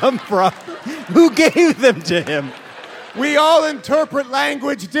they come from? Who gave them to him? We all interpret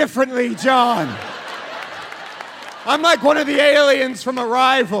language differently, John. I'm like one of the aliens from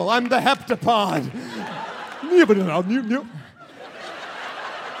Arrival. I'm the heptapod.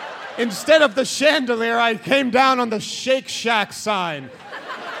 Instead of the chandelier, I came down on the Shake Shack sign.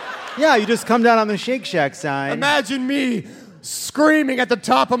 Yeah, you just come down on the Shake Shack sign. Imagine me screaming at the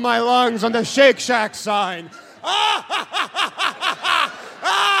top of my lungs on the Shake Shack sign.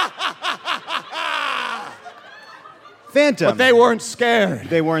 Phantom. But they weren't scared.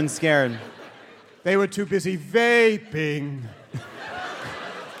 They weren't scared. They were too busy vaping,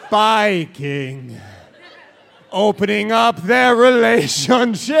 biking, opening up their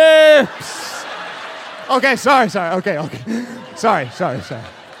relationships. Okay, sorry. Okay. Sorry.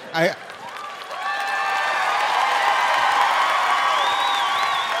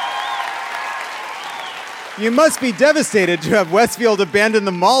 You must be devastated to have Westfield abandon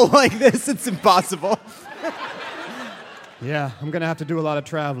the mall like this. It's impossible. Yeah, I'm gonna have to do a lot of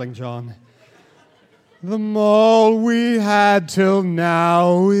traveling, John. The mall we had till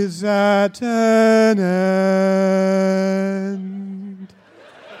now is at an end.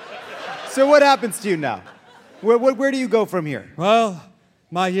 So what happens to you now? Where do you go from here? Well,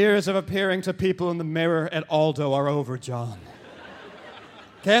 my years of appearing to people in the mirror at Aldo are over, John.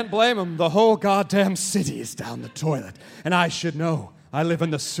 Can't blame them. The whole goddamn city is down the toilet. And I should know. I live in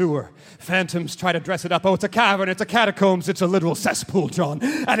the sewer. Phantoms try to dress it up. Oh, it's a cavern, it's a catacombs, it's a literal cesspool, John.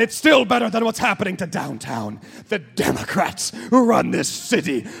 And it's still better than what's happening to downtown. The Democrats who run this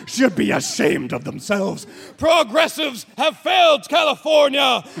city should be ashamed of themselves. Progressives have failed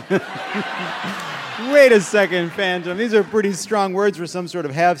California. Wait a second, Phantom. These are pretty strong words for some sort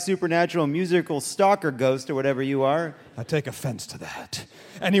of half-supernatural musical stalker ghost or whatever you are. I take offense to that.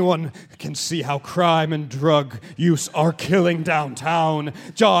 Anyone can see how crime and drug use are killing downtown.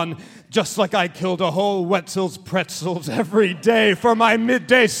 John, just like I killed a whole Wetzel's pretzels every day for my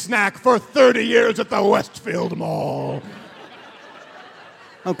midday snack for 30 years at the Westfield Mall.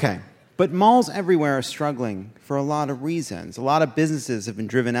 Okay, but malls everywhere are struggling for a lot of reasons. A lot of businesses have been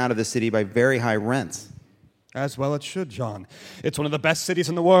driven out of the city by very high rents. As well it should, John. It's one of the best cities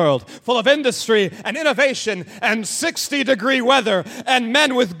in the world, full of industry and innovation and 60-degree weather and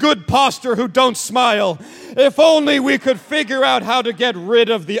men with good posture who don't smile. If only we could figure out how to get rid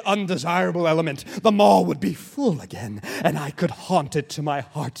of the undesirable element, the mall would be full again, and I could haunt it to my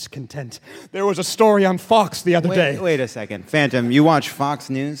heart's content. There was a story on Fox the other day. Wait a second. Phantom, you watch Fox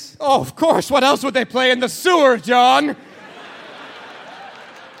News? Oh, of course. What else would they play in the sewer, John?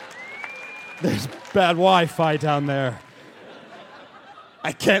 There's bad Wi-Fi down there.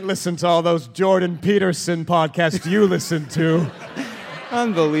 I can't listen to all those Jordan Peterson podcasts you listen to.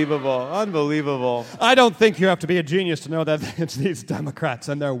 Unbelievable. I don't think you have to be a genius to know that it's these Democrats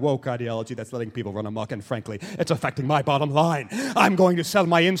and their woke ideology that's letting people run amok, and frankly, it's affecting my bottom line. I'm going to sell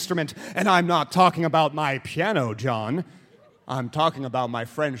my instrument, and I'm not talking about my piano, John. I'm talking about my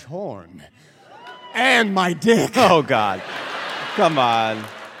French horn. And my dick. Oh, God. Come on.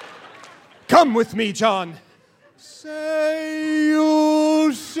 Come with me, John. Say you'll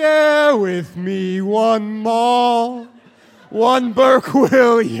you share with me one mall, one Burke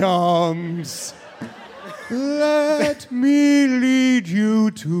Williams? Let me lead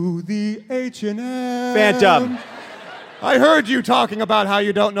you to the H&M. Phantom. I heard you talking about how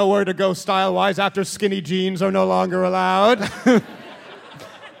you don't know where to go style-wise after skinny jeans are no longer allowed.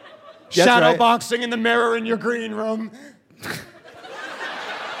 Shadow boxing in the mirror in your green room.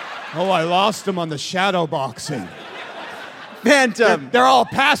 Oh, I lost him on the shadow boxing. Phantom. They're all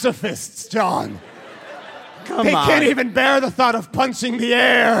pacifists, John. They can't even bear the thought of punching the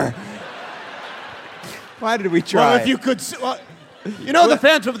air. Why did we try? Well, if you could... you know the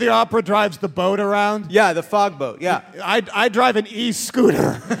Phantom of the Opera drives the boat around? Yeah, the fog boat, yeah. I drive an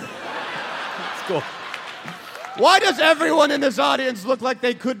e-scooter. That's cool. Why does everyone in this audience look like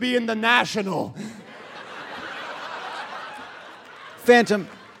they could be in the National? Phantom,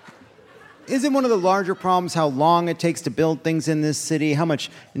 isn't one of the larger problems how long it takes to build things in this city, how much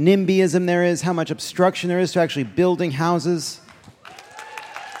NIMBYism there is, how much obstruction there is to actually building houses?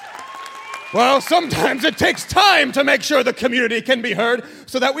 Well, sometimes it takes time to make sure the community can be heard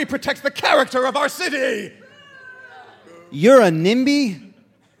so that we protect the character of our city. You're a NIMBY?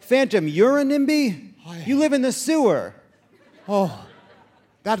 Phantom, you're a NIMBY? You live in the sewer. Oh,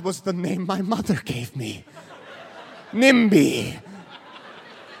 that was the name my mother gave me. NIMBY.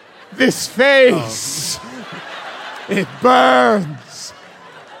 This face. It burns.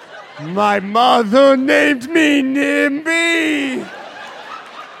 My mother named me NIMBY.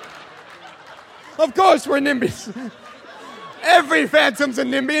 Of course we're NIMBYs. Every Phantom's a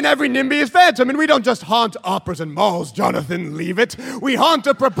NIMBY, and every NIMBY is Phantom. And we don't just haunt operas and malls, Jonathan Leavitt. We haunt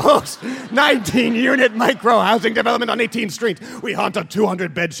a proposed 19-unit micro-housing development on 18th Street. We haunt a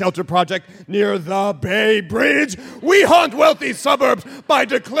 200-bed shelter project near the Bay Bridge. We haunt wealthy suburbs by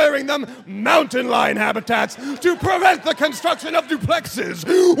declaring them mountain lion habitats to prevent the construction of duplexes.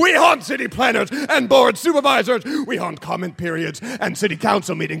 We haunt city planners and board supervisors. We haunt comment periods and city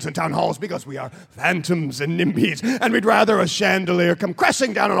council meetings and town halls because we are Phantoms and NIMBYs, and we'd rather a chandelier come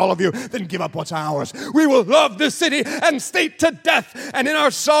crashing down on all of you than give up what's ours. We will love this city and state to death, and in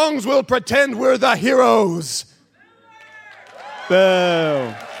our songs we'll pretend we're the heroes.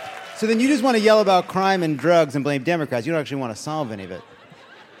 Boo. So then you just want to yell about crime and drugs and blame Democrats. You don't actually want to solve any of it.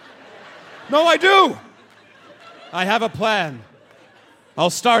 No, I do. I have a plan. I'll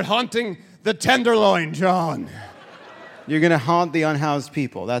start haunting the Tenderloin, John. You're going to haunt the unhoused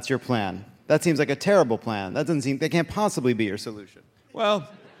people. That's your plan. That seems like a terrible plan. That can't possibly be your solution. Well,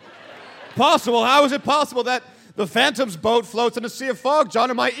 possible. How is it possible that the Phantom's boat floats in a sea of fog, John,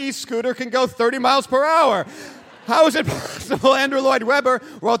 and my e-scooter can go 30 miles per hour? How is it possible Andrew Lloyd Webber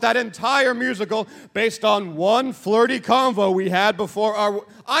wrote that entire musical based on one flirty convo we had before our...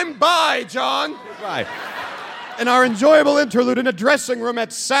 I'm bi, John! Bye. And our enjoyable interlude in a dressing room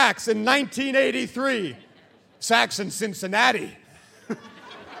at Saks in 1983. Saks in Cincinnati.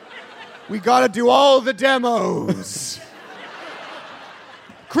 We gotta do all the demos.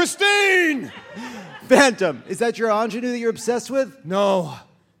 Christine! Phantom, is that your ingenue that you're obsessed with? No.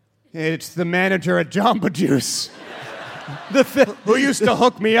 It's the manager at Jamba Juice. Who used to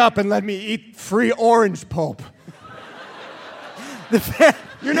hook me up and let me eat free orange pulp.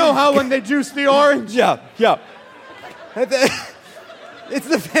 You know how when they juice the orange? Yeah. It's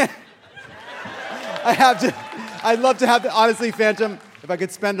the I'd love to have honestly, Phantom, if I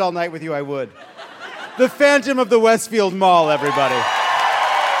could spend all night with you, I would. The Phantom of the Westfield Mall, everybody.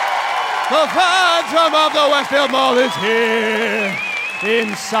 The Phantom of the Westfield Mall is here,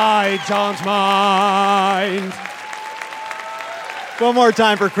 inside John's mind. One more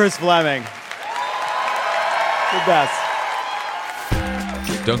time for Chris Fleming. The best.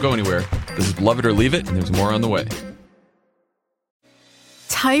 Don't go anywhere. This is Love It or Leave It, and there's more on the way.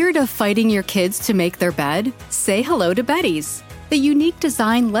 Tired of fighting your kids to make their bed? Say hello to Betty's. The unique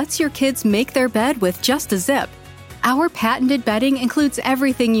design lets your kids make their bed with just a zip. Our patented bedding includes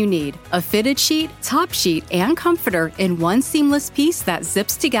everything you need: a fitted sheet, top sheet, and comforter in one seamless piece that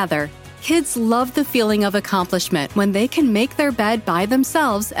zips together. Kids love the feeling of accomplishment when they can make their bed by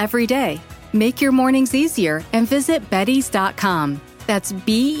themselves every day. Make your mornings easier and visit beddys.com. That's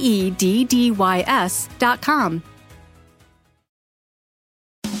BEDDYS.com.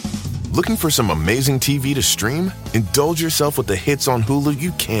 Looking for some amazing TV to stream? Indulge yourself with the hits on Hulu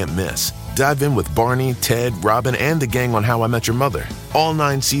you can't miss. Dive in with Barney, Ted, Robin, and the gang on How I Met Your Mother. All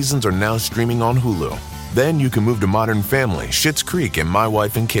 9 seasons are now streaming on Hulu. Then you can move to Modern Family, Schitt's Creek, and My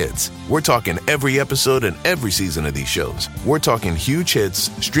Wife and Kids. We're talking every episode and every season of these shows. We're talking huge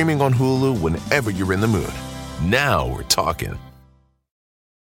hits, streaming on Hulu whenever you're in the mood. Now we're talking.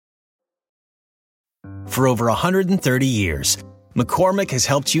 For over 130 years, McCormick has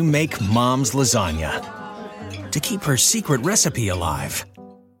helped you make Mom's lasagna to keep her secret recipe alive.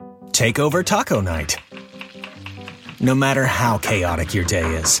 Take over taco night, no matter how chaotic your day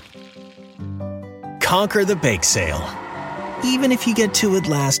is. Conquer the bake sale, even if you get to it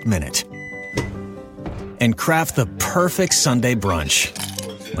last minute. And craft the perfect Sunday brunch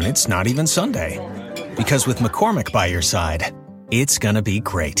when it's not even Sunday. Because with McCormick by your side, it's gonna be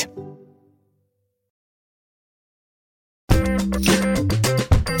great.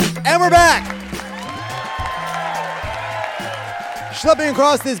 And we're back! Schlepping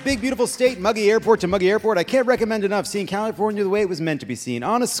across this big, beautiful state, Muggy Airport to Muggy Airport, I can't recommend enough seeing California the way it was meant to be seen.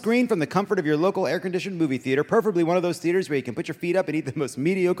 On a screen from the comfort of your local air-conditioned movie theater, preferably one of those theaters where you can put your feet up and eat the most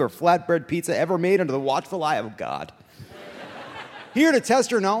mediocre flatbread pizza ever made under the watchful eye of God. Here to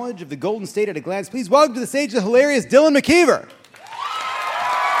test your knowledge of the Golden State at a glance, please welcome to the stage the hilarious Dylan McKeever.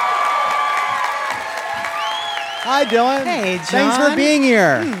 Hi, Dylan. Hey, John. Thanks for being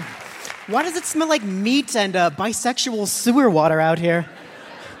here. Why does it smell like meat and bisexual sewer water out here?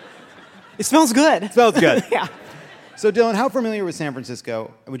 It smells good. It smells good. Yeah. So, Dylan, how familiar with San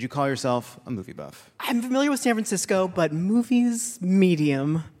Francisco would you call yourself a movie buff? I'm familiar with San Francisco, but movies,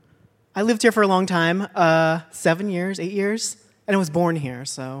 medium. I lived here for a long time, 7 years, 8 years, and I was born here,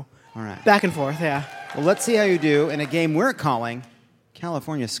 so all right. Back and forth, yeah. Well, let's see how you do in a game we're calling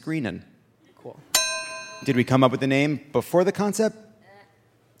California Screenin'. Cool. Did we come up with the name before the concept?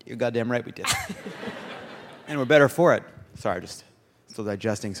 You're goddamn right we did. And we're better for it. Sorry, just still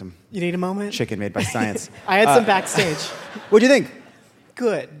digesting some You need a moment? chicken made by science. I had some backstage. What'd you think?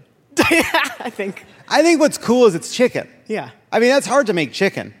 Good. I think. I think what's cool is it's chicken. Yeah. I mean, that's hard to make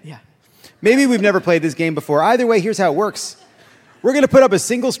chicken. Yeah. Maybe we've never played this game before. Either way, here's how it works. We're going to put up a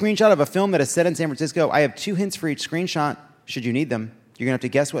single screenshot of a film that is set in San Francisco. I have 2 hints for each screenshot, should you need them. You're going to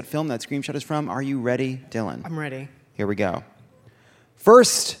have to guess what film that screenshot is from. Are you ready, Dylan? I'm ready. Here we go.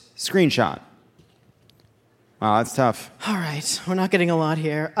 First screenshot. Wow, that's tough. All right. We're not getting a lot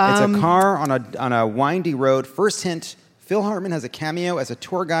here. It's a car on a windy road. First hint, Phil Hartman has a cameo as a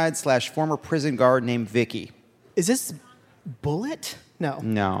tour guide / former prison guard named Vicky. Is this Bullet? No.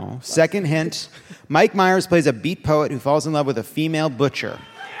 No. Second hint, Mike Myers plays a beat poet who falls in love with a female butcher.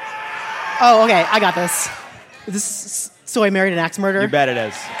 Oh, okay. I got this. Is this So I Married an Axe Murderer? You bet it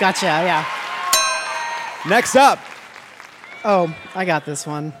is. Gotcha, yeah. Next up. Oh, I got this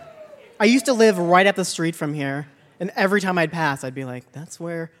one. I used to live right up the street from here, and every time I'd pass, I'd be like, that's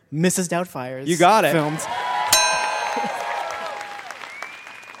where Mrs. Doubtfire's You got it. filmed.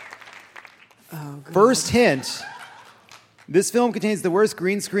 First hint, this film contains the worst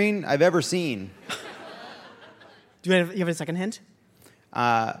green screen I've ever seen. You have a second hint?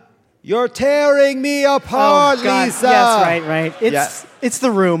 You're tearing me apart, Oh, God. Lisa. Yes, right. It's The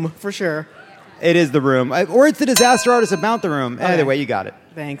Room, for sure. It is The Room. Or it's The Disaster Artist About The Room. Okay. Either way, you got it.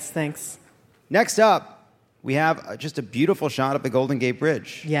 Thanks. Next up, we have just a beautiful shot of the Golden Gate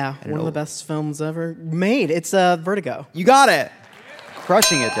Bridge. Yeah, one of the best films ever made. It's Vertigo. You got it.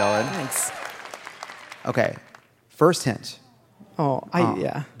 Crushing it, Dylan. Thanks. Okay, first hint.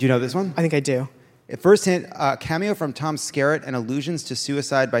 Yeah. Do you know this one? I think I do. First hint, cameo from Tom Skerritt and allusions to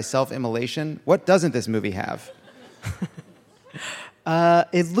suicide by self-immolation. What doesn't this movie have?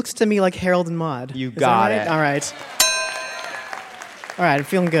 It looks to me like Harold and Maude. You Is got that right? it. All right, I'm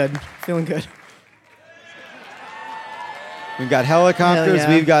feeling good. We've got helicopters, Hell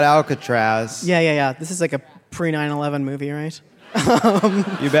yeah. we've got Alcatraz. Yeah. This is like a pre-9/11 movie, right?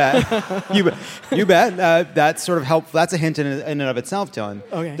 You bet. You bet. That's sort of helpful. That's a hint in and of itself, Dylan.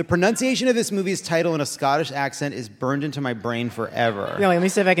 Okay. The pronunciation of this movie's title in a Scottish accent is burned into my brain forever. Yeah, let me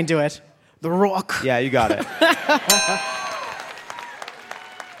see if I can do it. The Rock. Yeah, you got it.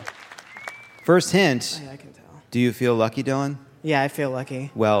 First hint. Yeah, I can tell. Do you feel lucky, Dylan? Yeah, I feel lucky.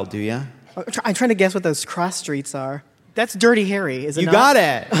 Well, do you? I'm trying to guess what those cross streets are. That's Dirty Harry, is it You not? got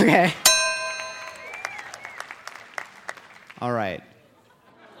it. Okay. All right.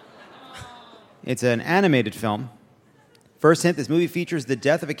 It's an animated film. First hint, this movie features the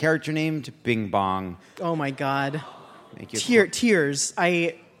death of a character named Bing Bong. Oh my God. Make you Tears.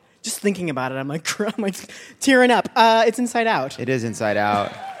 Just thinking about it, I'm like tearing up. It's Inside Out. It is Inside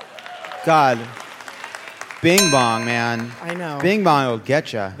Out. God. Bing Bong, man. I know. Bing Bong will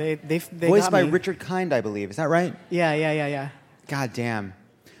get you. They Voiced got by me. Richard Kind, I believe. Is that right? Yeah. God damn.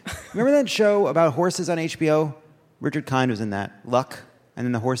 Remember that show about horses on HBO? Richard Kind was in that. Luck. And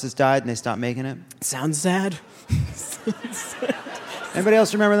then the horses died and they stopped making it. Sounds sad. Anybody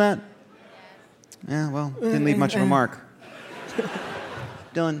else remember that? Yeah, well, didn't leave much of a mark.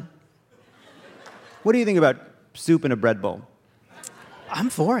 Dylan, what do you think about soup in a bread bowl?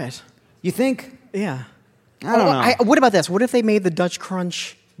 I'm for it. You think? Yeah. I don't know. What about this? What if they made the Dutch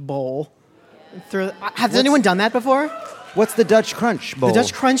Crunch bowl? Has anyone done that before? What's the Dutch Crunch bowl? The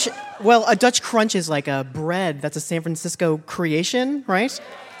Dutch Crunch, well, a Dutch Crunch is like a bread that's a San Francisco creation, right?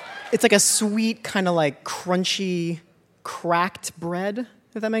 It's like a sweet, kind of like crunchy, cracked bread,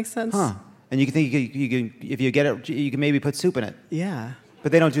 if that makes sense. Huh. And you can if you get it, you can maybe put soup in it. Yeah.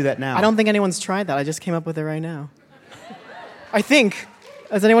 But they don't do that now. I don't think anyone's tried that. I just came up with it right now. I think.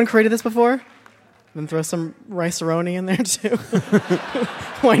 Has anyone created this before? Then throw some rice-a-roni in there, too.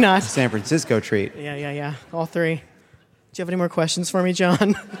 Why not? San Francisco treat. Yeah. All three. Do you have any more questions for me,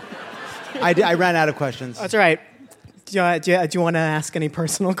 John? I ran out of questions. That's all right. Do you want to ask any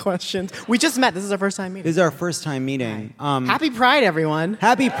personal questions? We just met. This is our first time meeting. This is our first time meeting. Happy Pride, everyone.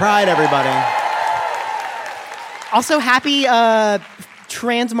 Happy Pride, everybody. Also, happy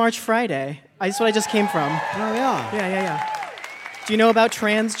Trans March Friday. That's what I just came from. Oh, yeah. Yeah. Do you know about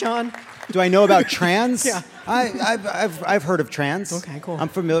trans, John? Do I know about trans? Yeah. I've heard of trans. Okay, cool. I'm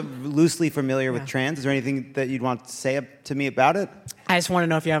loosely familiar with trans. Is there anything that you'd want to say to me about it? I just want to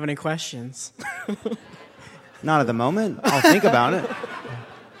know if you have any questions. Not at the moment. I'll think about it.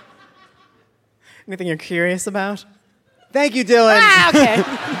 Anything you're curious about? Thank you, Dylan. Okay.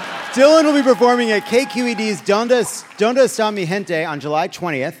 Dylan will be performing at KQED's Donde Está Mi Gente on July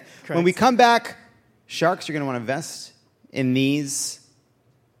 20th. Correct. When we come back, Sharks, you're going to want to invest in these,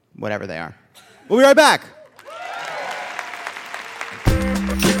 whatever they are. We'll be right back.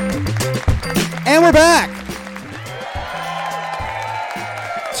 And we're back.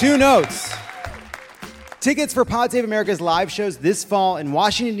 2 notes. Tickets for Pod Save America's live shows this fall in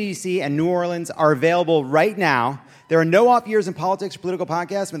Washington, D.C. and New Orleans are available right now. There are no off years in politics or political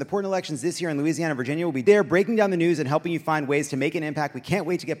podcasts. When the important elections this year in Louisiana and Virginia will be there breaking down the news and helping you find ways to make an impact. We can't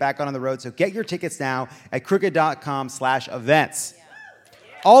wait to get back on the road, so get your tickets now at crooked.com/events.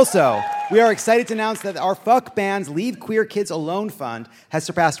 Also, we are excited to announce that our Fuck Bands Leave Queer Kids Alone Fund has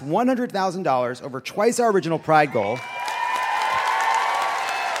surpassed $100,000, over twice our original Pride goal.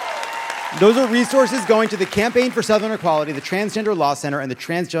 Those are resources going to the Campaign for Southern Equality, the Transgender Law Center, and the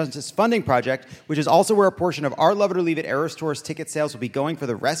Trans Justice Funding Project, which is also where a portion of our Love It or Leave It Error Store's ticket sales will be going for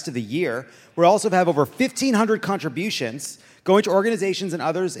the rest of the year. We also have over 1,500 contributions going to organizations and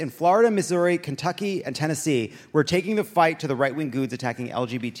others in Florida, Missouri, Kentucky, and Tennessee. We're taking the fight to the right-wing goons attacking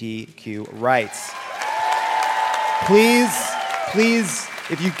LGBTQ rights. Please,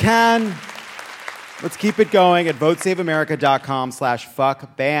 if you can, let's keep it going at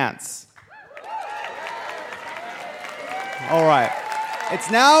votesaveamerica.com/fuckbants. All right. It's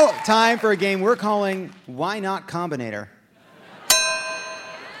now time for a game we're calling Why Not Combinator.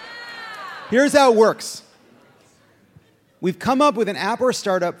 Here's how it works. We've come up with an app or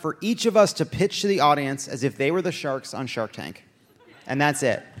startup for each of us to pitch to the audience as if they were the sharks on Shark Tank. And that's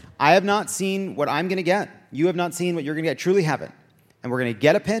it. I have not seen what I'm going to get. You have not seen what you're going to get. Truly haven't. And we're going to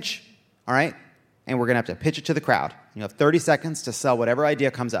get a pitch, all right? And we're going to have to pitch it to the crowd. You have 30 seconds to sell whatever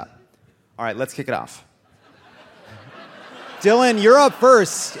idea comes up. All right, let's kick it off. Dylan, you're up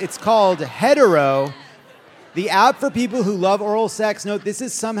first. It's called Hetero, the app for people who love oral sex. Note, this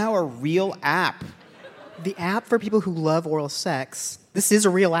is somehow a real app. The app for people who love oral sex. This is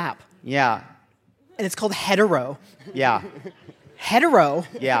a real app. Yeah. And it's called Hetero. Yeah. Hetero?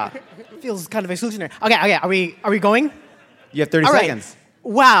 Yeah. Feels kind of exclusionary. Okay. Are we going? You have 30 All right. seconds.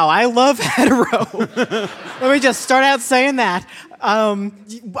 Wow, I love hetero. Let me just start out saying that.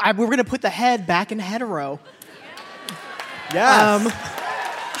 We're going to put the head back in hetero. Yes.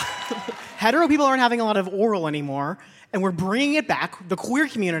 Hetero people aren't having a lot of oral anymore, and we're bringing it back. The queer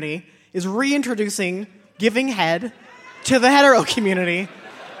community is reintroducing giving head to the hetero community.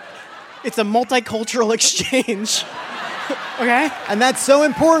 It's a multicultural exchange. Okay? And that's so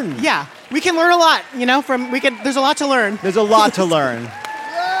important. Yeah. We can learn a lot, there's a lot to learn. There's a lot to learn.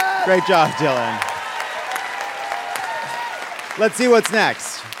 Great job, Dylan. Let's see what's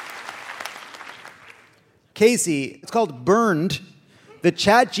next. Casey, it's called Burned, the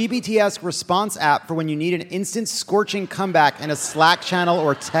ChatGPT-esque response app for when you need an instant scorching comeback in a Slack channel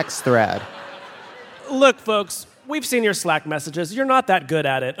or text thread. Look, folks, we've seen your Slack messages. You're not that good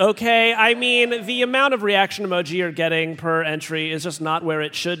at it, okay? I mean, the amount of reaction emoji you're getting per entry is just not where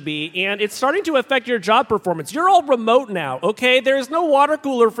it should be, and it's starting to affect your job performance. You're all remote now, okay? There's no water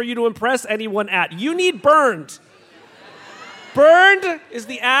cooler for you to impress anyone at. You need Burned. Burned is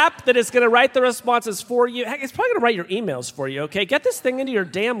the app that is going to write the responses for you. Heck, it's probably going to write your emails for you, okay? Get this thing into your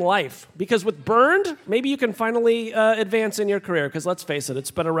damn life. Because with Burned, maybe you can finally advance in your career. Because let's face it,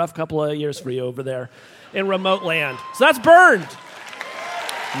 it's been a rough couple of years for you over there in remote land. So that's Burned.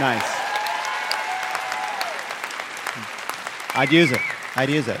 Nice. I'd use it.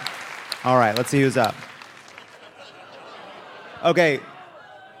 All right, let's see who's up. Okay,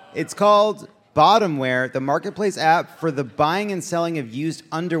 it's called Bottomwear, the marketplace app for the buying and selling of used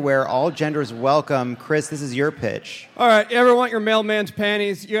underwear. All genders welcome. Chris, this is your pitch. All right, you ever want your mailman's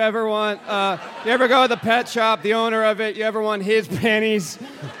panties? You ever go to the pet shop, the owner of it, you ever want his panties?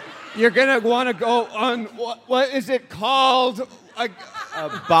 You're gonna want to go on, what is it called?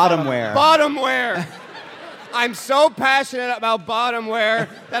 Bottomwear. Bottomwear. I'm so passionate about bottomwear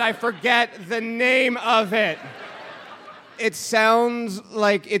that I forget the name of it. It sounds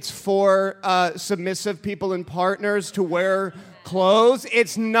like it's for submissive people and partners to wear clothes.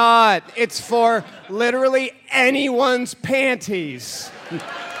 It's not. It's for literally anyone's panties.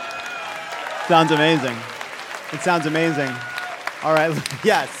 Sounds amazing. It sounds amazing. All right,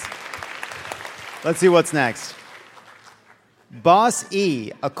 yes. Let's see what's next. Boss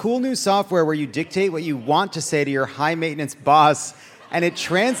E, a cool new software where you dictate what you want to say to your high-maintenance boss, and it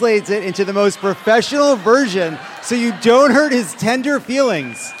translates it into the most professional version so you don't hurt his tender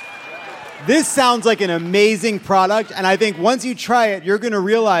feelings. This sounds like an amazing product, and I think once you try it, you're going to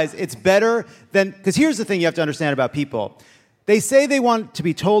realize it's better than... Because here's the thing you have to understand about people. They say they want to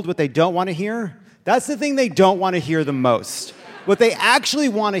be told what they don't want to hear. That's the thing they don't want to hear the most. What they actually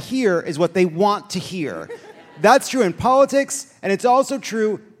want to hear is what they want to hear. That's true in politics, and it's also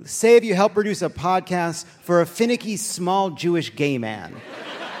true, say, if you help produce a podcast for a finicky, small Jewish gay man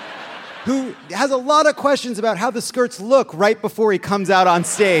who has a lot of questions about how the skirts look right before he comes out on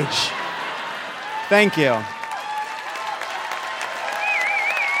stage. Thank you.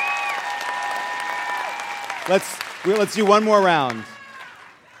 Let's do one more round.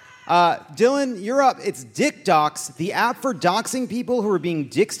 Dylan, you're up. It's Dick Docs, the app for doxing people who are being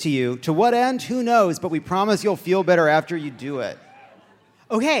dicks to you. To what end? Who knows? But we promise you'll feel better after you do it.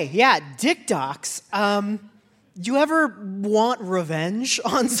 Okay, yeah, Dick Docs. Do you ever want revenge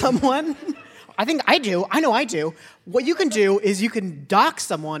on someone? I think I do. I know I do. What you can do is you can dox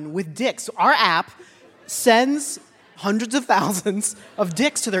someone with dicks. Our app sends hundreds of thousands of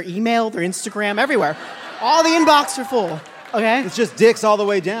dicks to their email, their Instagram, everywhere. All the inbox are full. Okay? It's just dicks all the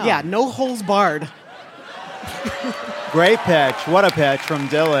way down. Yeah, no holes barred. Great pitch. What a pitch from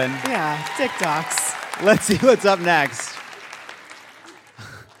Dylan. Yeah, Dick Docs. Let's see what's up next.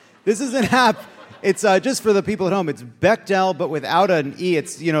 This is an app. It's just for the people at home. It's Bechdel, but without an E.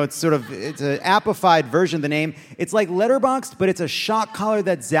 It's an appified version of the name. It's like Letterboxd, but it's a shock collar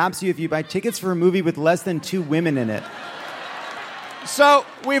that zaps you if you buy tickets for a movie with less than 2 women in it. So,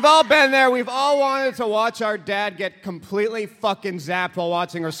 we've all been there. We've all wanted to watch our dad get completely fucking zapped while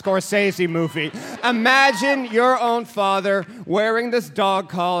watching a Scorsese movie. Imagine your own father wearing this dog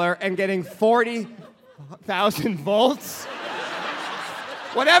collar and getting 40,000 volts.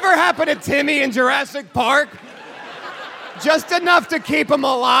 Whatever happened to Timmy in Jurassic Park? Just enough to keep him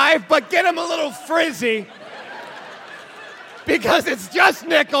alive, but get him a little frizzy. Because it's just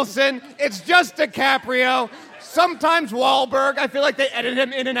Nicholson, it's just DiCaprio, sometimes Wahlberg. I feel like they edit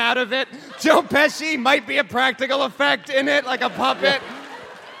him in and out of it. Joe Pesci might be a practical effect in it, like a puppet.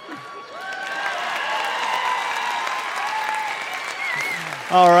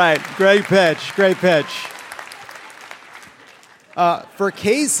 All right, great pitch, great pitch. For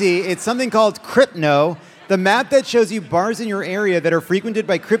Casey, it's something called Crypno, the map that shows you bars in your area that are frequented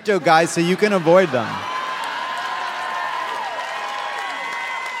by crypto guys so you can avoid them.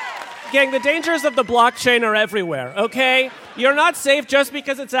 Gang, the dangers of the blockchain are everywhere, okay? You're not safe just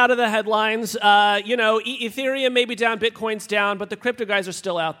because it's out of the headlines. Ethereum may be down, Bitcoin's down, but the crypto guys are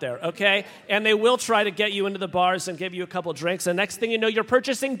still out there, okay? And they will try to get you into the bars and give you a couple drinks, and next thing you know, you're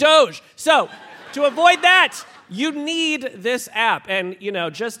purchasing Doge. So, to avoid that, you need this app. And,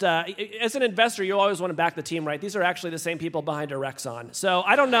 as an investor, you always want to back the team, right? These are actually the same people behind Erexon. So,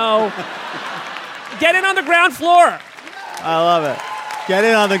 I don't know. Get in on the ground floor. I love it. Get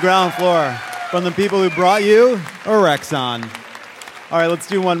in on the ground floor from the people who brought you Erexon. All right, let's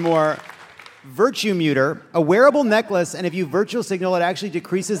do one more. Virtue Muter, a wearable necklace, and if you virtual signal, it actually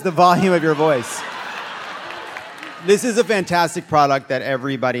decreases the volume of your voice. This is a fantastic product that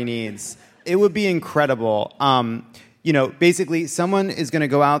everybody needs. It would be incredible. Basically, someone is going to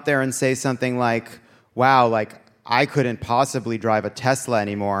go out there and say something like, wow, I couldn't possibly drive a Tesla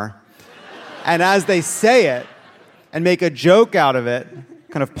anymore. And as they say it, and make a joke out of it,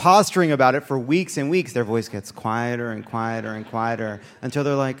 kind of posturing about it for weeks and weeks, their voice gets quieter and quieter and quieter until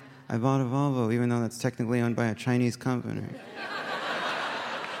they're like, I bought a Volvo, even though that's technically owned by a Chinese company.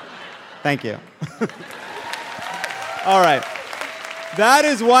 Thank you. All right. That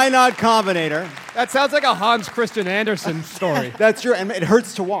is Why Not Combinator. That sounds like a Hans Christian Andersen story. That's true, and it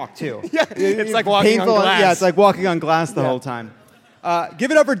hurts to walk, too. Yeah, it's like walking on glass. Yeah, it's like walking on glass the whole time.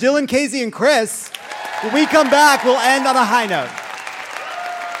 Give it up for Dylan, Casey, and Chris. When we come back, we'll end on a high note.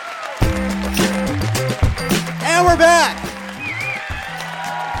 And we're back.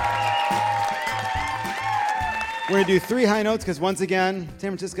 We're going to do 3 high notes because, once again, San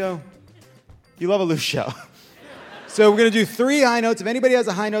Francisco, you love a loose show. So we're going to do 3 high notes. If anybody has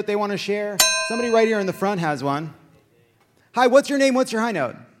a high note they want to share, somebody right here in the front has one. Hi, what's your name? What's your high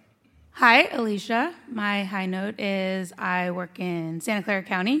note? Hi, Alicia. My high note is I work in Santa Clara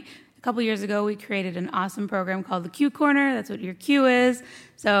County. A couple years ago, we created an awesome program called the Q Corner. That's what your Q is.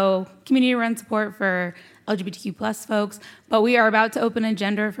 So community-run support for LGBTQ plus folks. But we are about to open a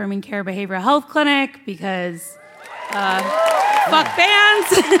gender-affirming care behavioral health clinic because fuck bans.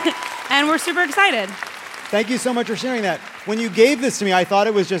 And we're super excited. Thank you so much for sharing that. When you gave this to me, I thought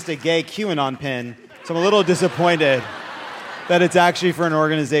it was just a gay QAnon pin. So I'm a little disappointed that it's actually for an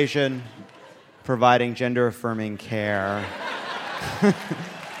organization providing gender-affirming care.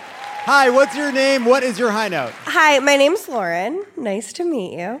 Hi, what's your name? What is your high note? Hi, my name's Lauren. Nice to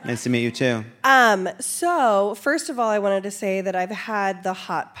meet you. Nice to meet you, too. So, first of all, I wanted to say that I've had the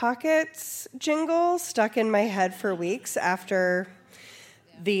Hot Pockets jingle stuck in my head for weeks after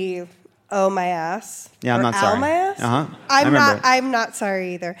the Oh My Ass. Yeah, I'm not sorry. Ow My Ass? Uh-huh. I'm not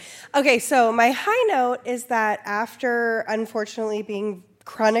sorry either. Okay, so my high note is that after unfortunately being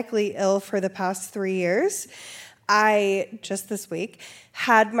chronically ill for the past 3 years, I, just this week,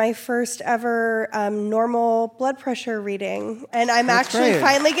 had my first ever normal blood pressure reading. And I'm actually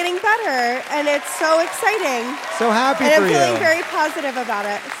finally getting better. And it's so exciting. So happy and for you. And I'm feeling very positive about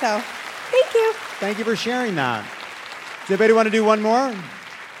it. So, thank you. Thank you for sharing that. Does anybody want to do one more?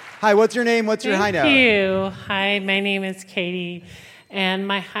 Hi, what's your name? What's your high note? Thank you. Hi, my name is Katie. And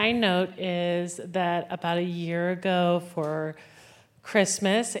my high note is that about a year ago for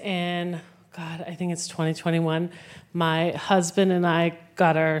Christmas, and God, I think it's 2021, my husband and I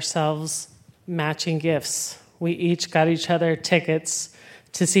got ourselves matching gifts. We each got each other tickets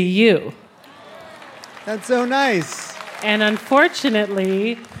to see you. That's so nice. And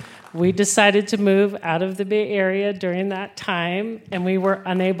unfortunately, we decided to move out of the Bay Area during that time, and we were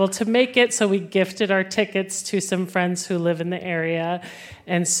unable to make it, so we gifted our tickets to some friends who live in the area.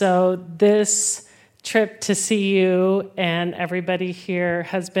 And so this trip to see you and everybody here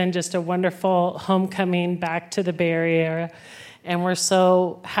has been just a wonderful homecoming back to the Bay Area. And we're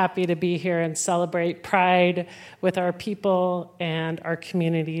so happy to be here and celebrate Pride with our people and our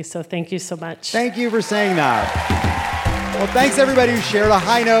community. So thank you so much. Thank you for saying that. Well, thanks everybody who shared a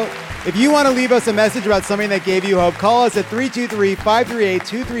high note. If you want to leave us a message about something that gave you hope, call us at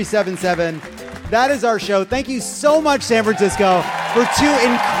 323-538-2377. That is our show. Thank you so much, San Francisco, for 2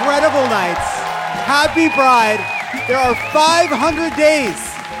 incredible nights. Happy Pride. There are 500 days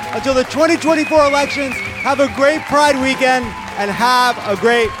until the 2024 elections. Have a great Pride weekend and have a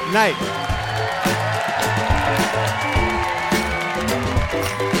great night.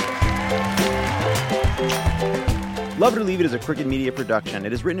 Love It or Leave It is a Crooked Media production.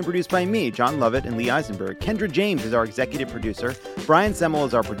 It is written and produced by me, John Lovett, and Lee Eisenberg. Kendra James is our executive producer. Brian Semmel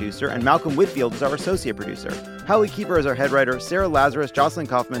is our producer. And Malcolm Whitfield is our associate producer. Hallie Kiefer is our head writer. Sarah Lazarus, Jocelyn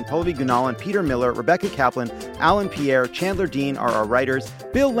Kaufman, Pallavi Gunalan, Peter Miller, Rebecca Kaplan, Alan Pierre, Chandler Dean are our writers.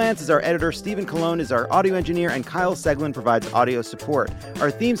 Bill Lance is our editor. Stephen Colon is our audio engineer. And Kyle Seglin provides audio support. Our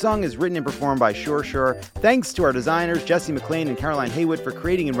theme song is written and performed by Sure Sure. Thanks to our designers, Jesse McLean and Caroline Haywood, for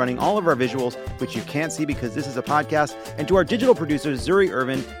creating and running all of our visuals, which you can't see because this is a podcast. And to our digital producers, Zuri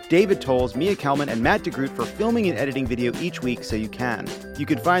Irvin, David Tolles, Mia Kelman, and Matt DeGroot for filming and editing video each week so you can. You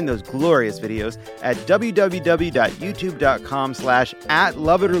can find those glorious videos at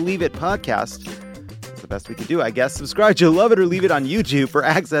www.youtube.com/@loveItOrLeaveItPodcast. That's the best we could do, I guess. Subscribe to Love It or Leave It on YouTube for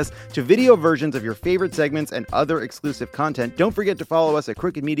access to video versions of your favorite segments and other exclusive content. Don't forget to follow us at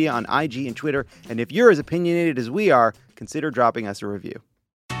Crooked Media on IG and Twitter. And if you're as opinionated as we are, consider dropping us a review.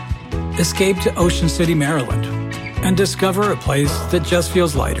 Escape to Ocean City, Maryland, and discover a place that just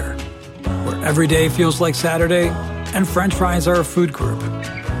feels lighter, where every day feels like Saturday and French fries are a food group,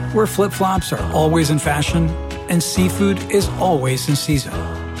 where flip-flops are always in fashion and seafood is always in season,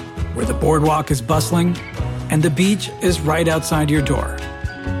 where the boardwalk is bustling and the beach is right outside your door,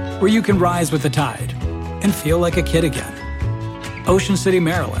 where you can rise with the tide and feel like a kid again. Ocean City,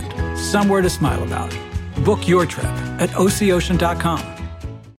 Maryland, somewhere to smile about. Book your trip at OCOcean.com.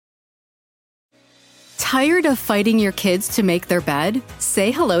 Tired of fighting your kids to make their bed?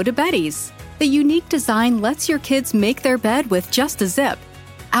 Say hello to Betty's. The unique design lets your kids make their bed with just a zip.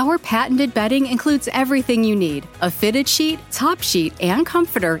 Our patented bedding includes everything you need: a fitted sheet, top sheet, and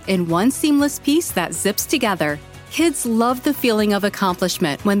comforter in one seamless piece that zips together. Kids love the feeling of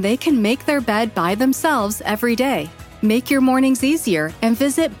accomplishment when they can make their bed by themselves every day. Make your mornings easier and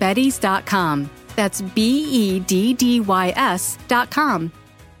visit Bettys.com. That's BEDDYS.com.